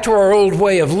back to our old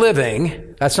way of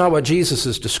living. That's not what Jesus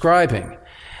is describing.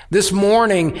 This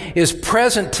mourning is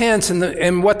present tense,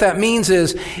 and what that means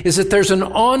is that there's an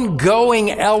ongoing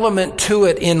element to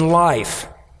it in life.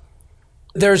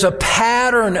 There's a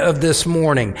pattern of this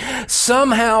mourning.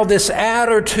 Somehow this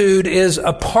attitude is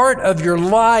a part of your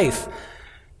life,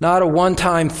 not a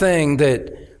one-time thing that,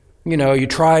 you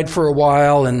tried for a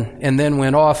while and then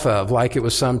went off of, like it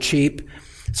was some cheap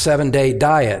 7-day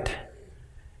diet.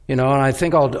 And I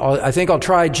think I'll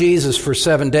try Jesus for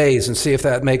 7 days and see if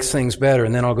that makes things better,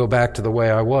 and then I'll go back to the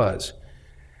way I was.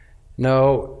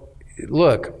 No,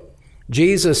 look,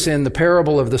 Jesus in the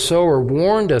parable of the sower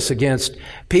warned us against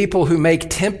people who make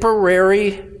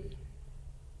temporary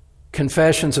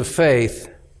confessions of faith,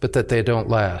 but that they don't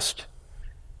last.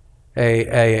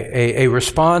 A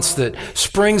response that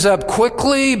springs up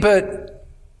quickly, but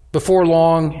before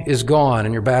long is gone,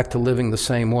 and you're back to living the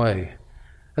same way.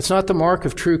 That's not the mark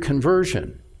of true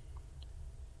conversion.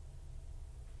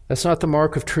 That's not the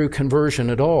mark of true conversion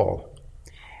at all.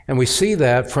 And we see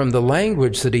that from the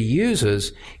language that he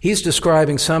uses. He's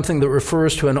describing something that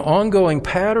refers to an ongoing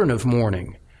pattern of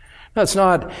mourning. Now, it's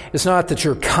not that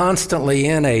you're constantly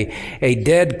in a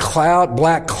dead cloud,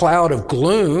 black cloud of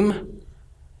gloom,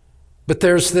 but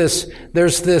there's this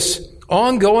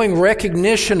ongoing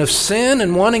recognition of sin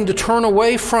and wanting to turn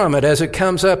away from it as it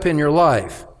comes up in your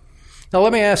life. Now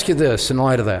let me ask you this in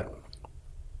light of that.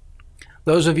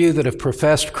 Those of you that have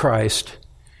professed Christ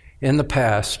in the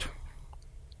past,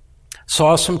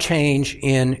 saw some change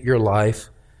in your life,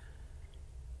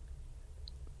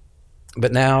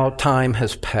 but now time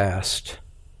has passed.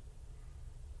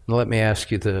 Now let me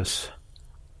ask you this.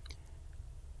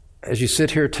 As you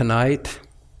sit here tonight,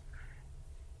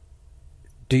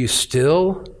 do you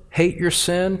still hate your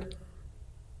sin?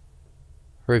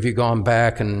 Or have you gone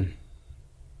back and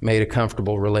made a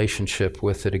comfortable relationship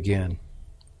with it again?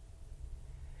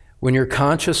 When you're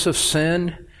conscious of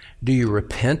sin, do you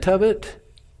repent of it?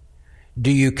 Do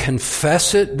you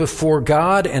confess it before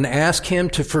God and ask Him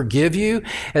to forgive you,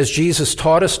 as Jesus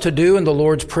taught us to do in the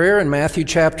Lord's Prayer in Matthew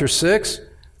chapter 6?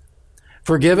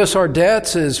 Forgive us our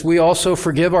debts as we also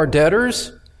forgive our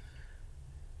debtors.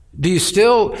 Do you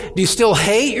still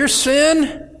hate your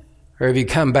sin? Or have you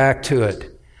come back to it?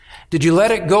 Did you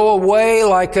let it go away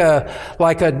like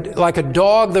a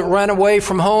dog that ran away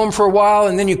from home for a while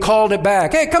and then you called it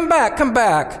back? Hey, come back, come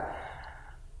back.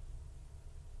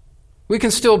 We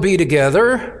can still be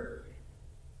together.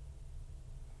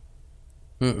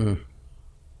 Do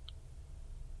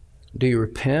you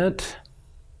repent?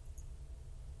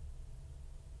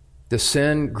 Does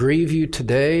sin grieve you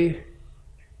today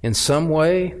in some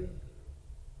way,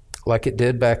 like it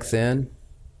did back then?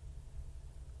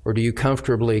 Or do you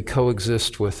comfortably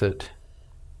coexist with it,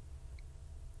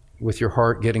 with your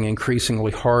heart getting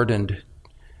increasingly hardened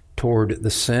toward the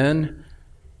sin,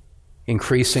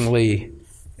 increasingly,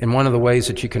 and one of the ways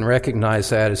that you can recognize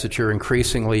that is that you're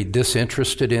increasingly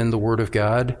disinterested in the Word of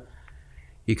God.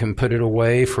 You can put it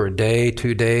away for a day,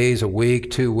 2 days, a week,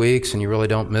 2 weeks, and you really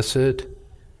don't miss it.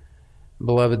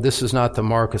 Beloved, this is not the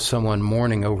mark of someone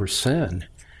mourning over sin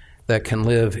that can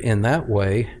live in that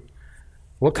way.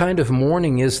 What kind of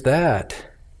mourning is that?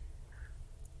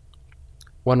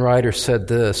 One writer said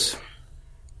this,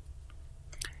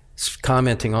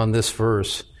 commenting on this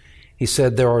verse. He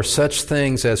said, "There are such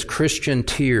things as Christian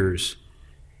tears,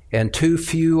 and too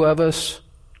few of us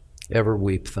ever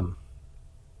weep them."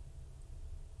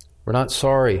 We're not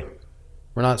sorry.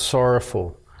 We're not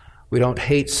sorrowful. We don't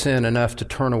hate sin enough to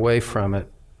turn away from it.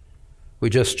 We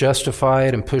just justify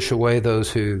it and push away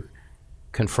those who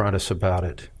confront us about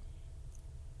it.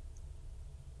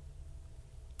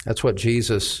 That's what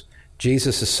Jesus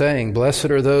is saying. Blessed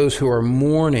are those who are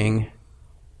mourning.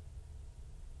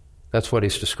 That's what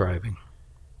He's describing.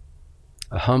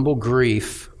 A humble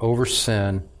grief over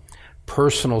sin,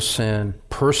 personal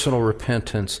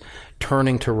repentance,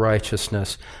 turning to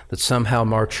righteousness that somehow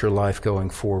marks your life going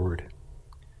forward.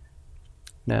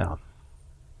 Now,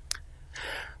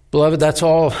 beloved, that's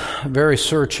all very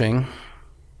searching.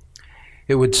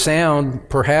 It would sound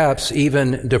perhaps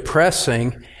even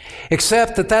depressing,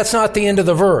 except that that's not the end of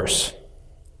the verse.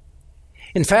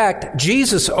 In fact,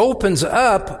 Jesus opens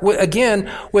up, again,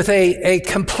 with a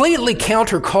completely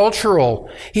countercultural.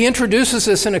 He introduces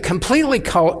this in a completely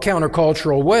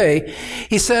countercultural way.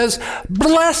 He says,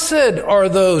 "Blessed are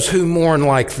those who mourn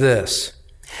like this."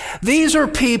 These are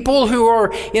people who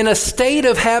are in a state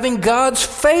of having God's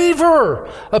favor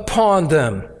upon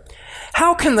them.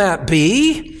 How can that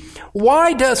be?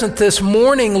 Why doesn't this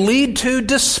mourning lead to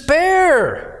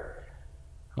despair?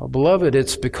 Well, beloved,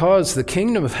 it's because the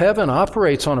kingdom of heaven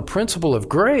operates on a principle of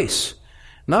grace,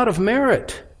 not of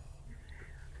merit.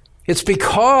 It's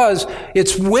because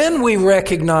it's when we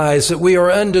recognize that we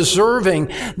are undeserving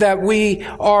that we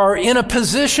are in a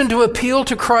position to appeal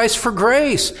to Christ for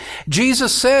grace.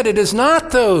 Jesus said, "It is not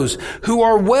those who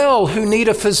are well who need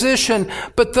a physician,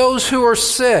 but those who are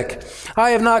sick.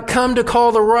 I have not come to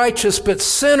call the righteous, but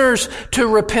sinners to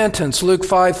repentance." Luke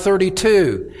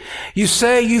 5:32. You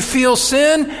say you feel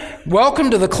sin? Welcome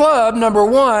to the club, number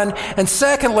one. And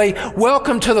secondly,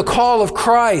 welcome to the call of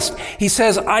Christ. He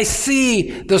says, "I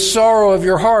see the sorrow of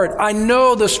your heart. I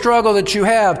know the struggle that you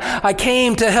have. I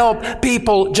came to help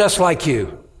people just like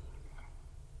you."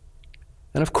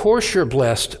 And of course you're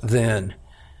blessed then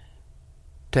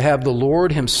to have the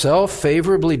Lord Himself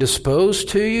favorably disposed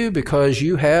to you because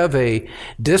you have a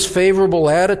disfavorable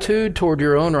attitude toward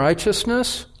your own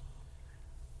righteousness.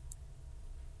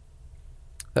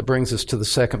 That brings us to the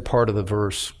second part of the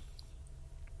verse.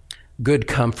 Good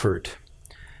comfort.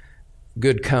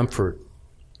 Good comfort.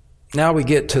 Now we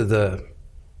get to the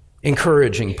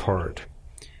encouraging part.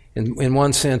 In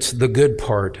one sense, the good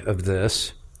part of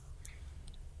this.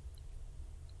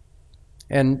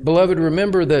 And beloved,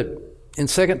 remember that in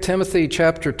 2 Timothy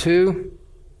chapter 2,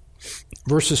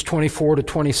 verses 24 to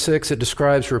 26, it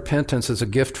describes repentance as a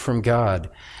gift from God.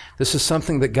 This is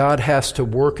something that God has to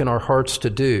work in our hearts to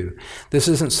do. This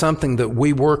isn't something that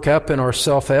we work up in our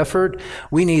self-effort.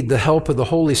 We need the help of the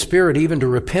Holy Spirit even to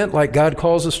repent like God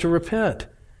calls us to repent.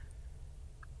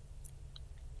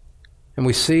 And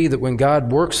we see that when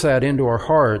God works that into our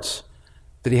hearts,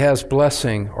 that He has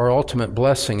blessing, our ultimate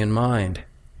blessing in mind.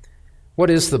 What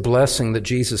is the blessing that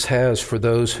Jesus has for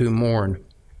those who mourn?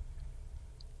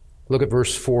 Look at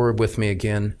verse 4 with me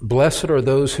again. Blessed are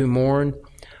those who mourn,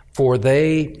 for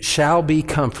they shall be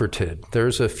comforted.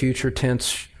 There's a future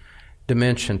tense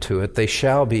dimension to it. They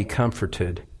shall be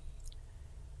comforted.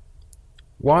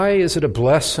 Why is it a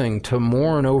blessing to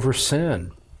mourn over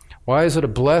sin? Why is it a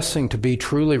blessing to be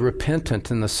truly repentant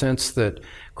in the sense that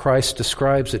Christ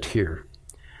describes it here?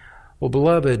 Well,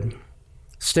 beloved,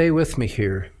 stay with me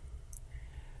here.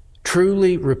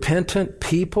 Truly repentant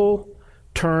people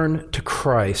turn to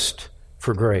Christ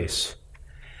for grace.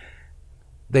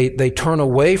 They turn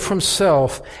away from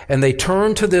self and they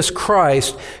turn to this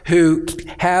Christ who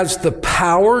has the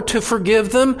power to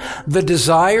forgive them, the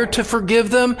desire to forgive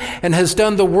them, and has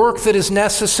done the work that is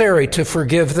necessary to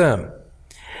forgive them.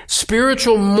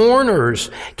 Spiritual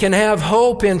mourners can have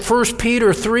hope in 1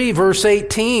 Peter 3, verse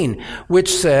 18,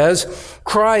 which says,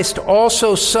 Christ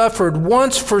also suffered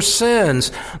once for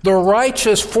sins, the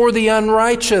righteous for the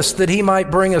unrighteous, that He might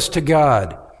bring us to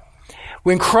God.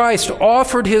 When Christ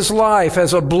offered His life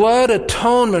as a blood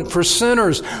atonement for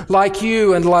sinners like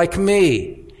you and like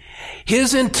me,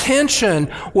 His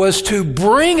intention was to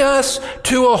bring us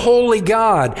to a holy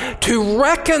God, to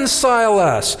reconcile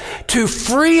us, to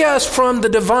free us from the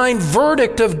divine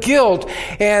verdict of guilt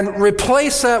and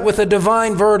replace that with a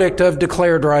divine verdict of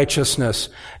declared righteousness,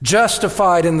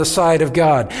 justified in the sight of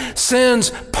God,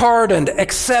 sins pardoned,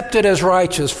 accepted as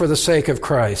righteous for the sake of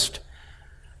Christ.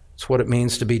 That's what it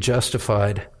means to be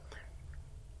justified.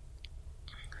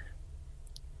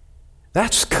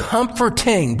 That's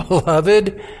comforting,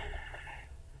 beloved.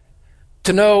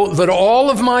 To know that all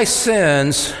of my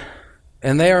sins,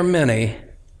 and they are many,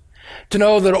 to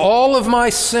know that all of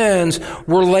my sins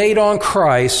were laid on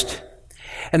Christ,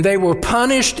 and they were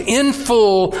punished in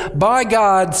full by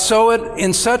God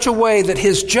in such a way that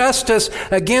His justice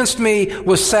against me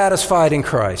was satisfied in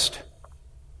Christ.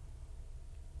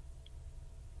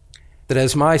 That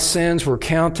as my sins were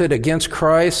counted against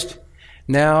Christ,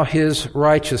 now His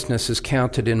righteousness is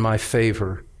counted in my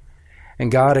favor.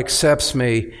 And God accepts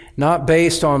me not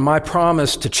based on my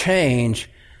promise to change,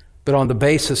 but on the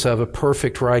basis of a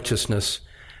perfect righteousness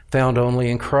found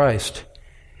only in Christ.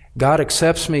 God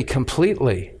accepts me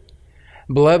completely.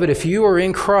 Beloved, if you are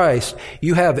in Christ,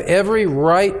 you have every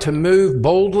right to move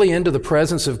boldly into the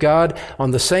presence of God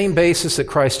on the same basis that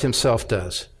Christ Himself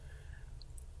does.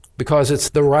 Because it's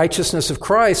the righteousness of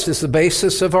Christ is the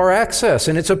basis of our access,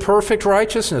 and it's a perfect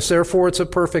righteousness, therefore it's a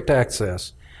perfect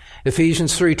access.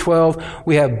 Ephesians 3:12,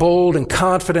 we have bold and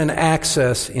confident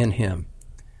access in Him.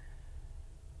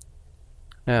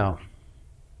 Now,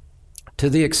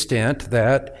 to the extent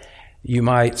that you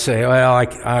might say, well,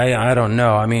 I don't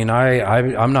know. I mean,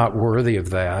 I'm not worthy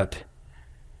of that.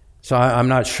 So I'm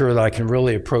not sure that I can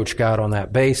really approach God on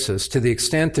that basis. To the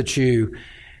extent that you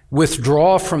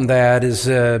withdraw from that is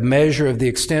a measure of the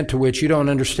extent to which you don't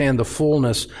understand the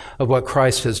fullness of what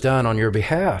Christ has done on your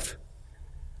behalf.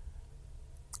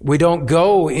 We don't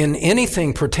go in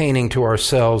anything pertaining to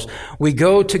ourselves. We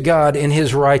go to God in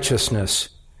His righteousness.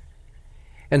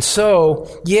 And so,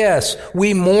 yes,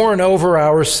 we mourn over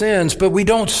our sins, but we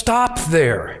don't stop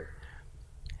there.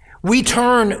 We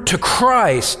turn to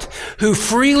Christ, who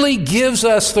freely gives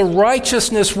us the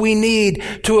righteousness we need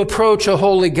to approach a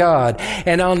holy God.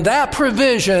 And on that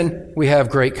provision, we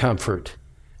have great comfort.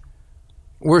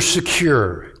 We're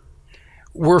secure.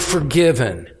 We're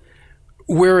forgiven.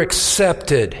 We're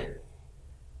accepted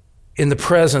in the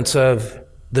presence of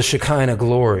the Shekinah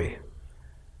glory.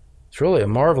 It's really a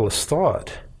marvelous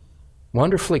thought,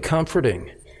 wonderfully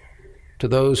comforting to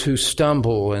those who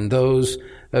stumble and those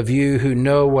of you who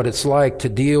know what it's like to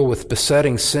deal with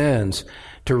besetting sins,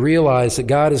 to realize that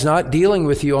God is not dealing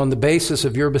with you on the basis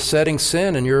of your besetting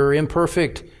sin and your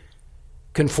imperfect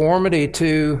conformity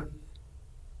to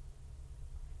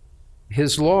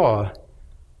His law.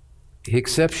 He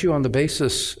accepts you on the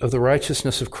basis of the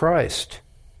righteousness of Christ.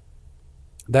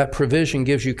 That provision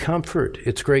gives you comfort.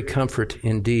 It's great comfort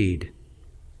indeed.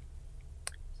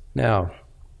 Now,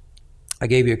 I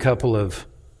gave you a couple of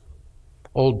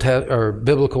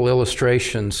biblical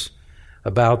illustrations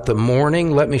about the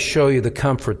mourning. Let me show you the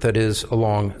comfort that is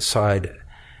alongside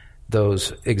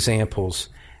those examples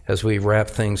as we wrap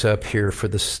things up here for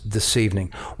this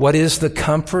evening. What is the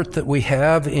comfort that we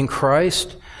have in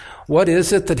Christ? What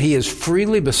is it that he has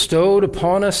freely bestowed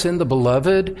upon us in the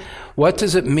Beloved? What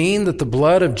does it mean that the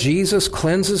blood of Jesus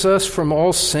cleanses us from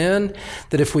all sin?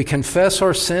 That if we confess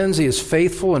our sins, he is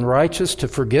faithful and righteous to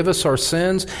forgive us our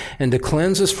sins and to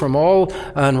cleanse us from all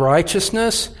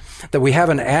unrighteousness? That we have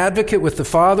an advocate with the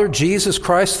Father, Jesus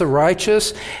Christ the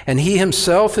righteous, and he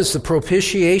himself is the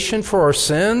propitiation for our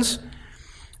sins?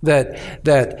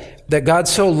 That God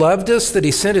so loved us that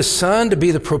he sent his Son to be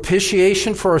the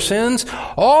propitiation for our sins?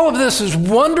 All of this is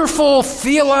wonderful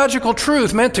theological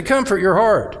truth meant to comfort your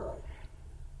heart.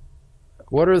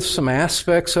 What are some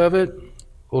aspects of it?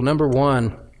 Well, number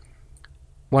one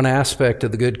aspect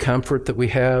of the good comfort that we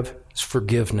have is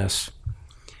forgiveness.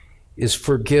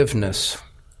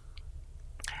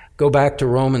 Go back to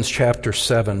Romans chapter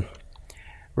 7.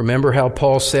 Remember how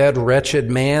Paul said, "Wretched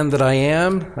man that I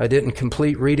am"? I didn't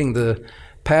complete reading the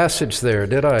passage there,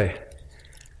 did I?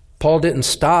 Paul didn't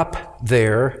stop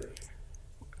there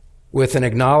with an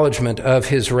acknowledgement of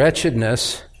his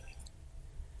wretchedness.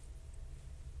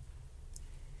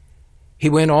 He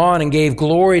went on and gave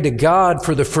glory to God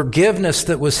for the forgiveness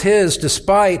that was his,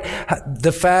 despite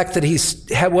the fact that he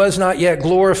was not yet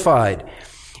glorified.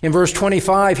 In verse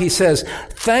 25, he says,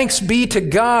 "Thanks be to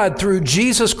God through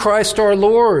Jesus Christ our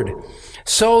Lord.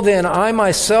 So then, I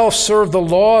myself serve the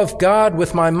law of God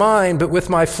with my mind, but with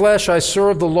my flesh I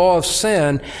serve the law of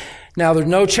sin." Now, there's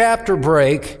no chapter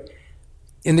break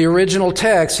in the original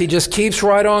text. He just keeps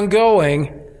right on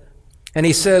going, and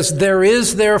he says, "There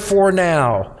is therefore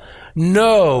now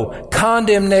no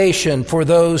condemnation for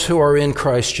those who are in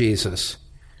Christ Jesus."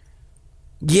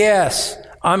 Yes,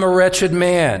 I'm a wretched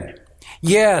man.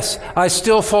 Yes, I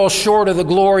still fall short of the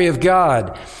glory of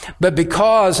God, but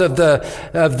because of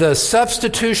the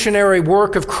substitutionary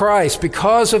work of Christ,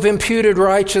 because of imputed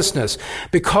righteousness,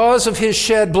 because of his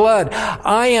shed blood,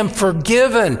 I am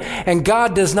forgiven, and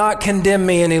God does not condemn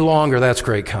me any longer. That's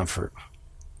great comfort.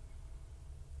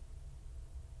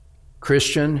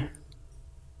 Christian,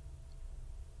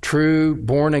 true,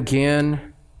 born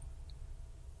again,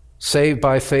 saved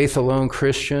by faith alone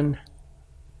Christian,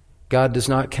 God does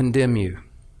not condemn you.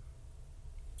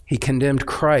 He condemned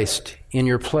Christ in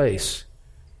your place.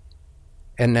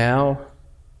 And now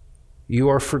you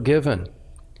are forgiven,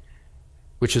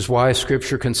 which is why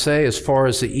Scripture can say, as far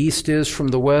as the east is from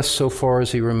the west, so far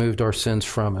as he removed our sins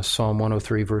from us. Psalm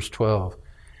 103, verse 12.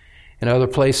 In other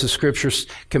places, Scripture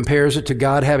compares it to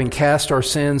God having cast our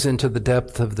sins into the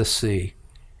depth of the sea.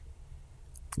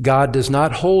 God does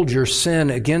not hold your sin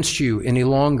against you any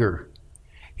longer.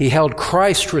 He held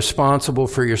Christ responsible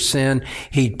for your sin.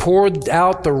 He poured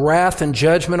out the wrath and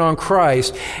judgment on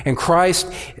Christ, and Christ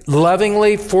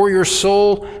lovingly, for your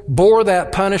soul, bore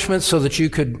that punishment so that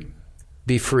you could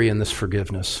be free in this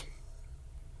forgiveness.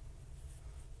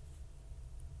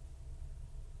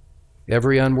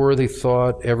 Every unworthy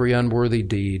thought, every unworthy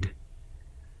deed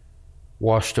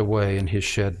washed away in his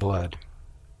shed blood.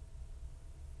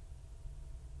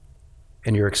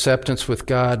 And your acceptance with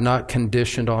God not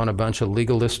conditioned on a bunch of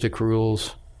legalistic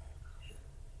rules,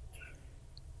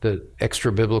 the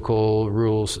extra-biblical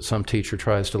rules that some teacher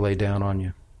tries to lay down on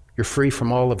you. You're free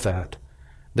from all of that.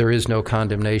 There is no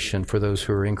condemnation for those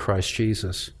who are in Christ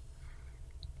Jesus.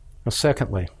 Now,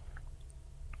 secondly,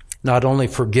 not only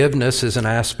forgiveness is an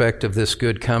aspect of this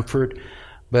good comfort,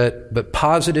 but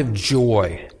positive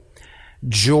joy.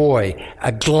 Joy,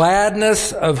 a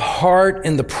gladness of heart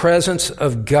in the presence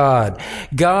of God.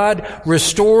 God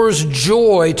restores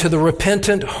joy to the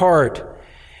repentant heart.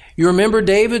 You remember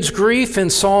David's grief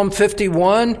in Psalm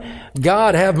 51?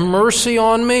 God, have mercy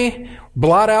on me.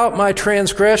 Blot out my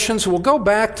transgressions. Well, go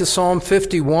back to Psalm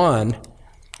 51.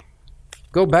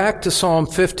 Go back to Psalm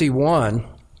 51.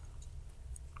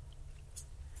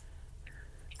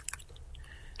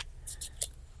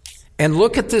 And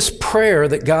look at this prayer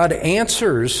that God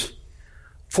answers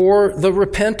for the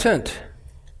repentant.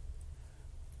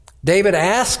 David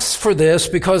asks for this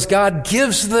because God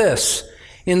gives this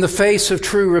in the face of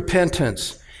true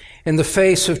repentance, in the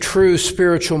face of true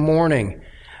spiritual mourning.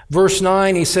 Verse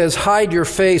 9, he says, "Hide your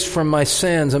face from my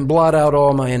sins and blot out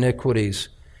all my iniquities.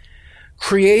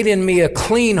 Create in me a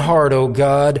clean heart, O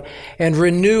God, and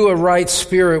renew a right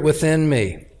spirit within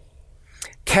me.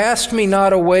 Cast me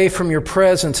not away from your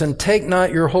presence, and take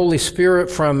not your Holy Spirit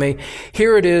from me."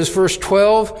 Here it is, verse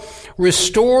 12.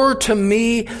 "Restore to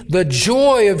me the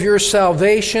joy of your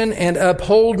salvation, and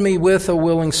uphold me with a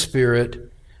willing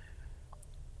spirit."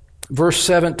 Verse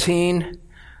 17.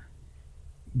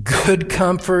 Good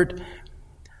comfort.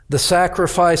 The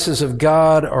sacrifices of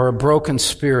God are a broken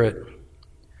spirit.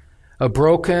 A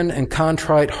broken and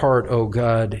contrite heart, O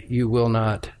God, you will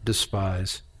not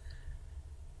despise.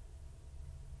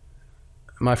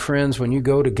 my friends, when you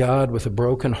go to God with a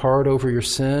broken heart over your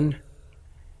sin,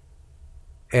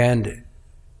 and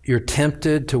you're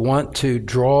tempted to want to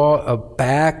draw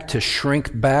back, to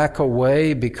shrink back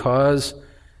away because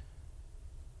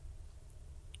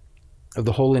of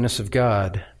the holiness of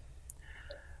God,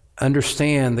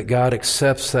 understand that God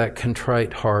accepts that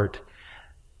contrite heart.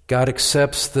 God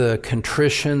accepts the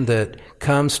contrition that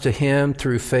comes to Him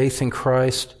through faith in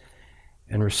Christ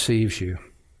and receives you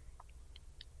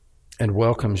and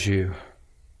welcomes you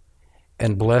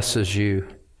and blesses you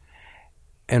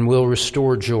and will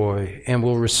restore joy and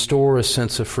will restore a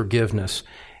sense of forgiveness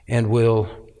and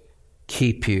will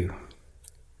keep you.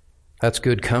 That's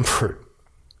good comfort.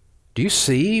 Do you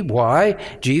see why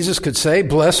Jesus could say,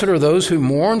 "Blessed are those who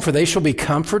mourn, for they shall be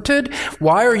comforted"?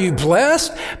 Why are you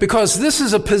blessed? Because this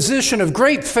is a position of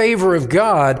great favor of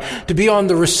God, to be on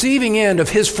the receiving end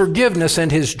of His forgiveness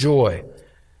and His joy.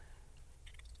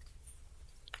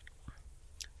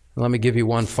 Let me give you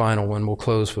one final one. We'll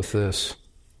close with this.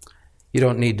 You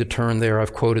don't need to turn there.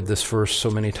 I've quoted this verse so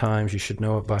many times. You should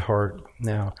know it by heart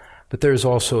now. But there's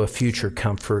also a future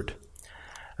comfort.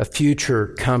 A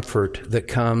future comfort that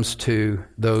comes to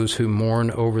those who mourn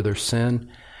over their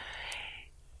sin.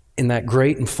 In that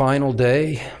great and final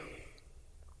day,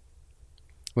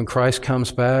 when Christ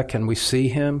comes back and we see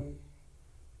Him,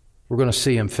 we're going to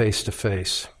see Him face to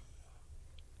face.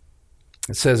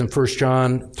 It says in 1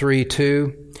 John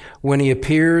 3:2, "When He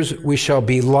appears, we shall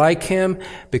be like Him,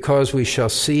 because we shall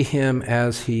see Him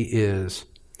as He is."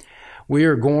 We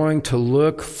are going to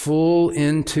look full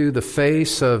into the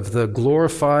face of the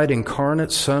glorified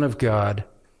incarnate Son of God.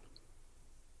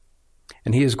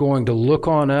 And He is going to look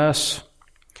on us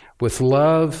with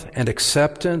love and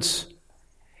acceptance.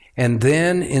 And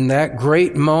then in that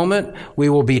great moment, we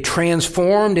will be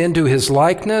transformed into His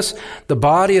likeness. The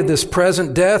body of this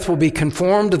present death will be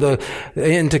conformed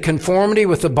into conformity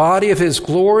with the body of His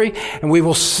glory. And we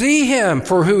will see Him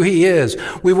for who He is.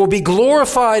 We will be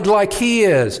glorified like He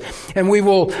is. And we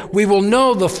will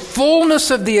know the fullness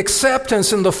of the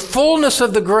acceptance and the fullness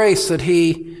of the grace that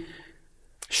He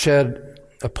shed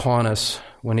upon us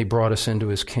when He brought us into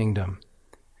His kingdom.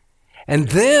 And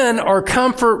then our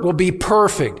comfort will be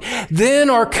perfect. Then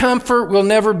our comfort will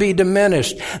never be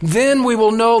diminished. Then we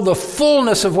will know the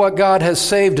fullness of what God has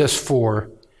saved us for,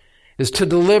 is to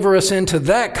deliver us into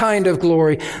that kind of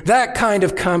glory, that kind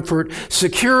of comfort,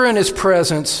 secure in His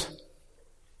presence,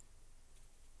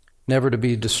 never to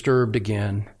be disturbed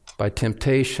again by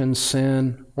temptation,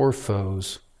 sin, or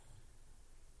foes.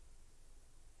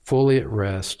 Fully at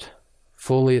rest,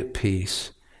 fully at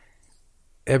peace,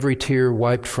 every tear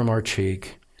wiped from our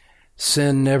cheek,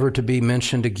 sin never to be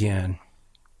mentioned again,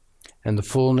 and the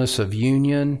fullness of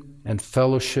union and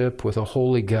fellowship with a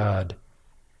holy God,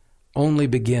 only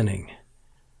beginning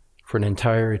for an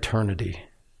entire eternity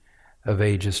of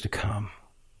ages to come.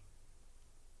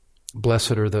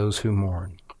 Blessed are those who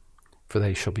mourn, for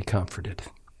they shall be comforted.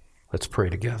 Let's pray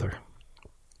together.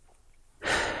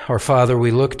 Our Father, we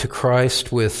look to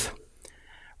Christ with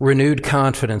renewed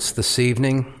confidence this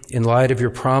evening in light of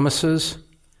Your promises.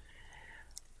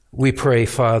 We pray,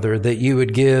 Father, that You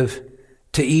would give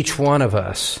to each one of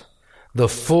us the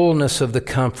fullness of the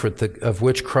comfort of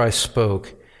which Christ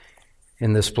spoke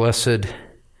in this blessed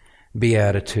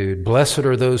beatitude. Blessed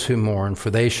are those who mourn, for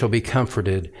they shall be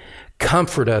comforted.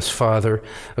 Comfort us, Father,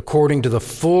 according to the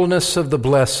fullness of the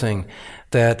blessing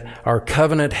that our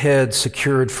covenant head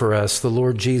secured for us, the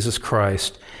Lord Jesus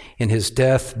Christ, in His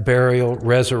death, burial,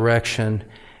 resurrection,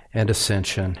 and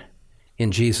ascension.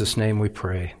 In Jesus' name we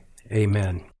pray.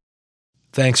 Amen.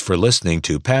 Thanks for listening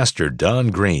to Pastor Don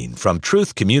Green from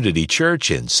Truth Community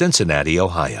Church in Cincinnati,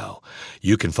 Ohio.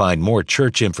 You can find more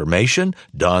church information,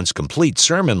 Don's complete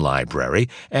sermon library,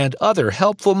 and other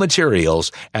helpful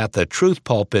materials at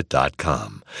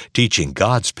thetruthpulpit.com, teaching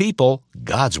God's people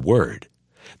God's Word.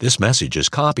 This message is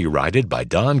copyrighted by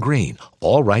Don Green,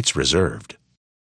 all rights reserved.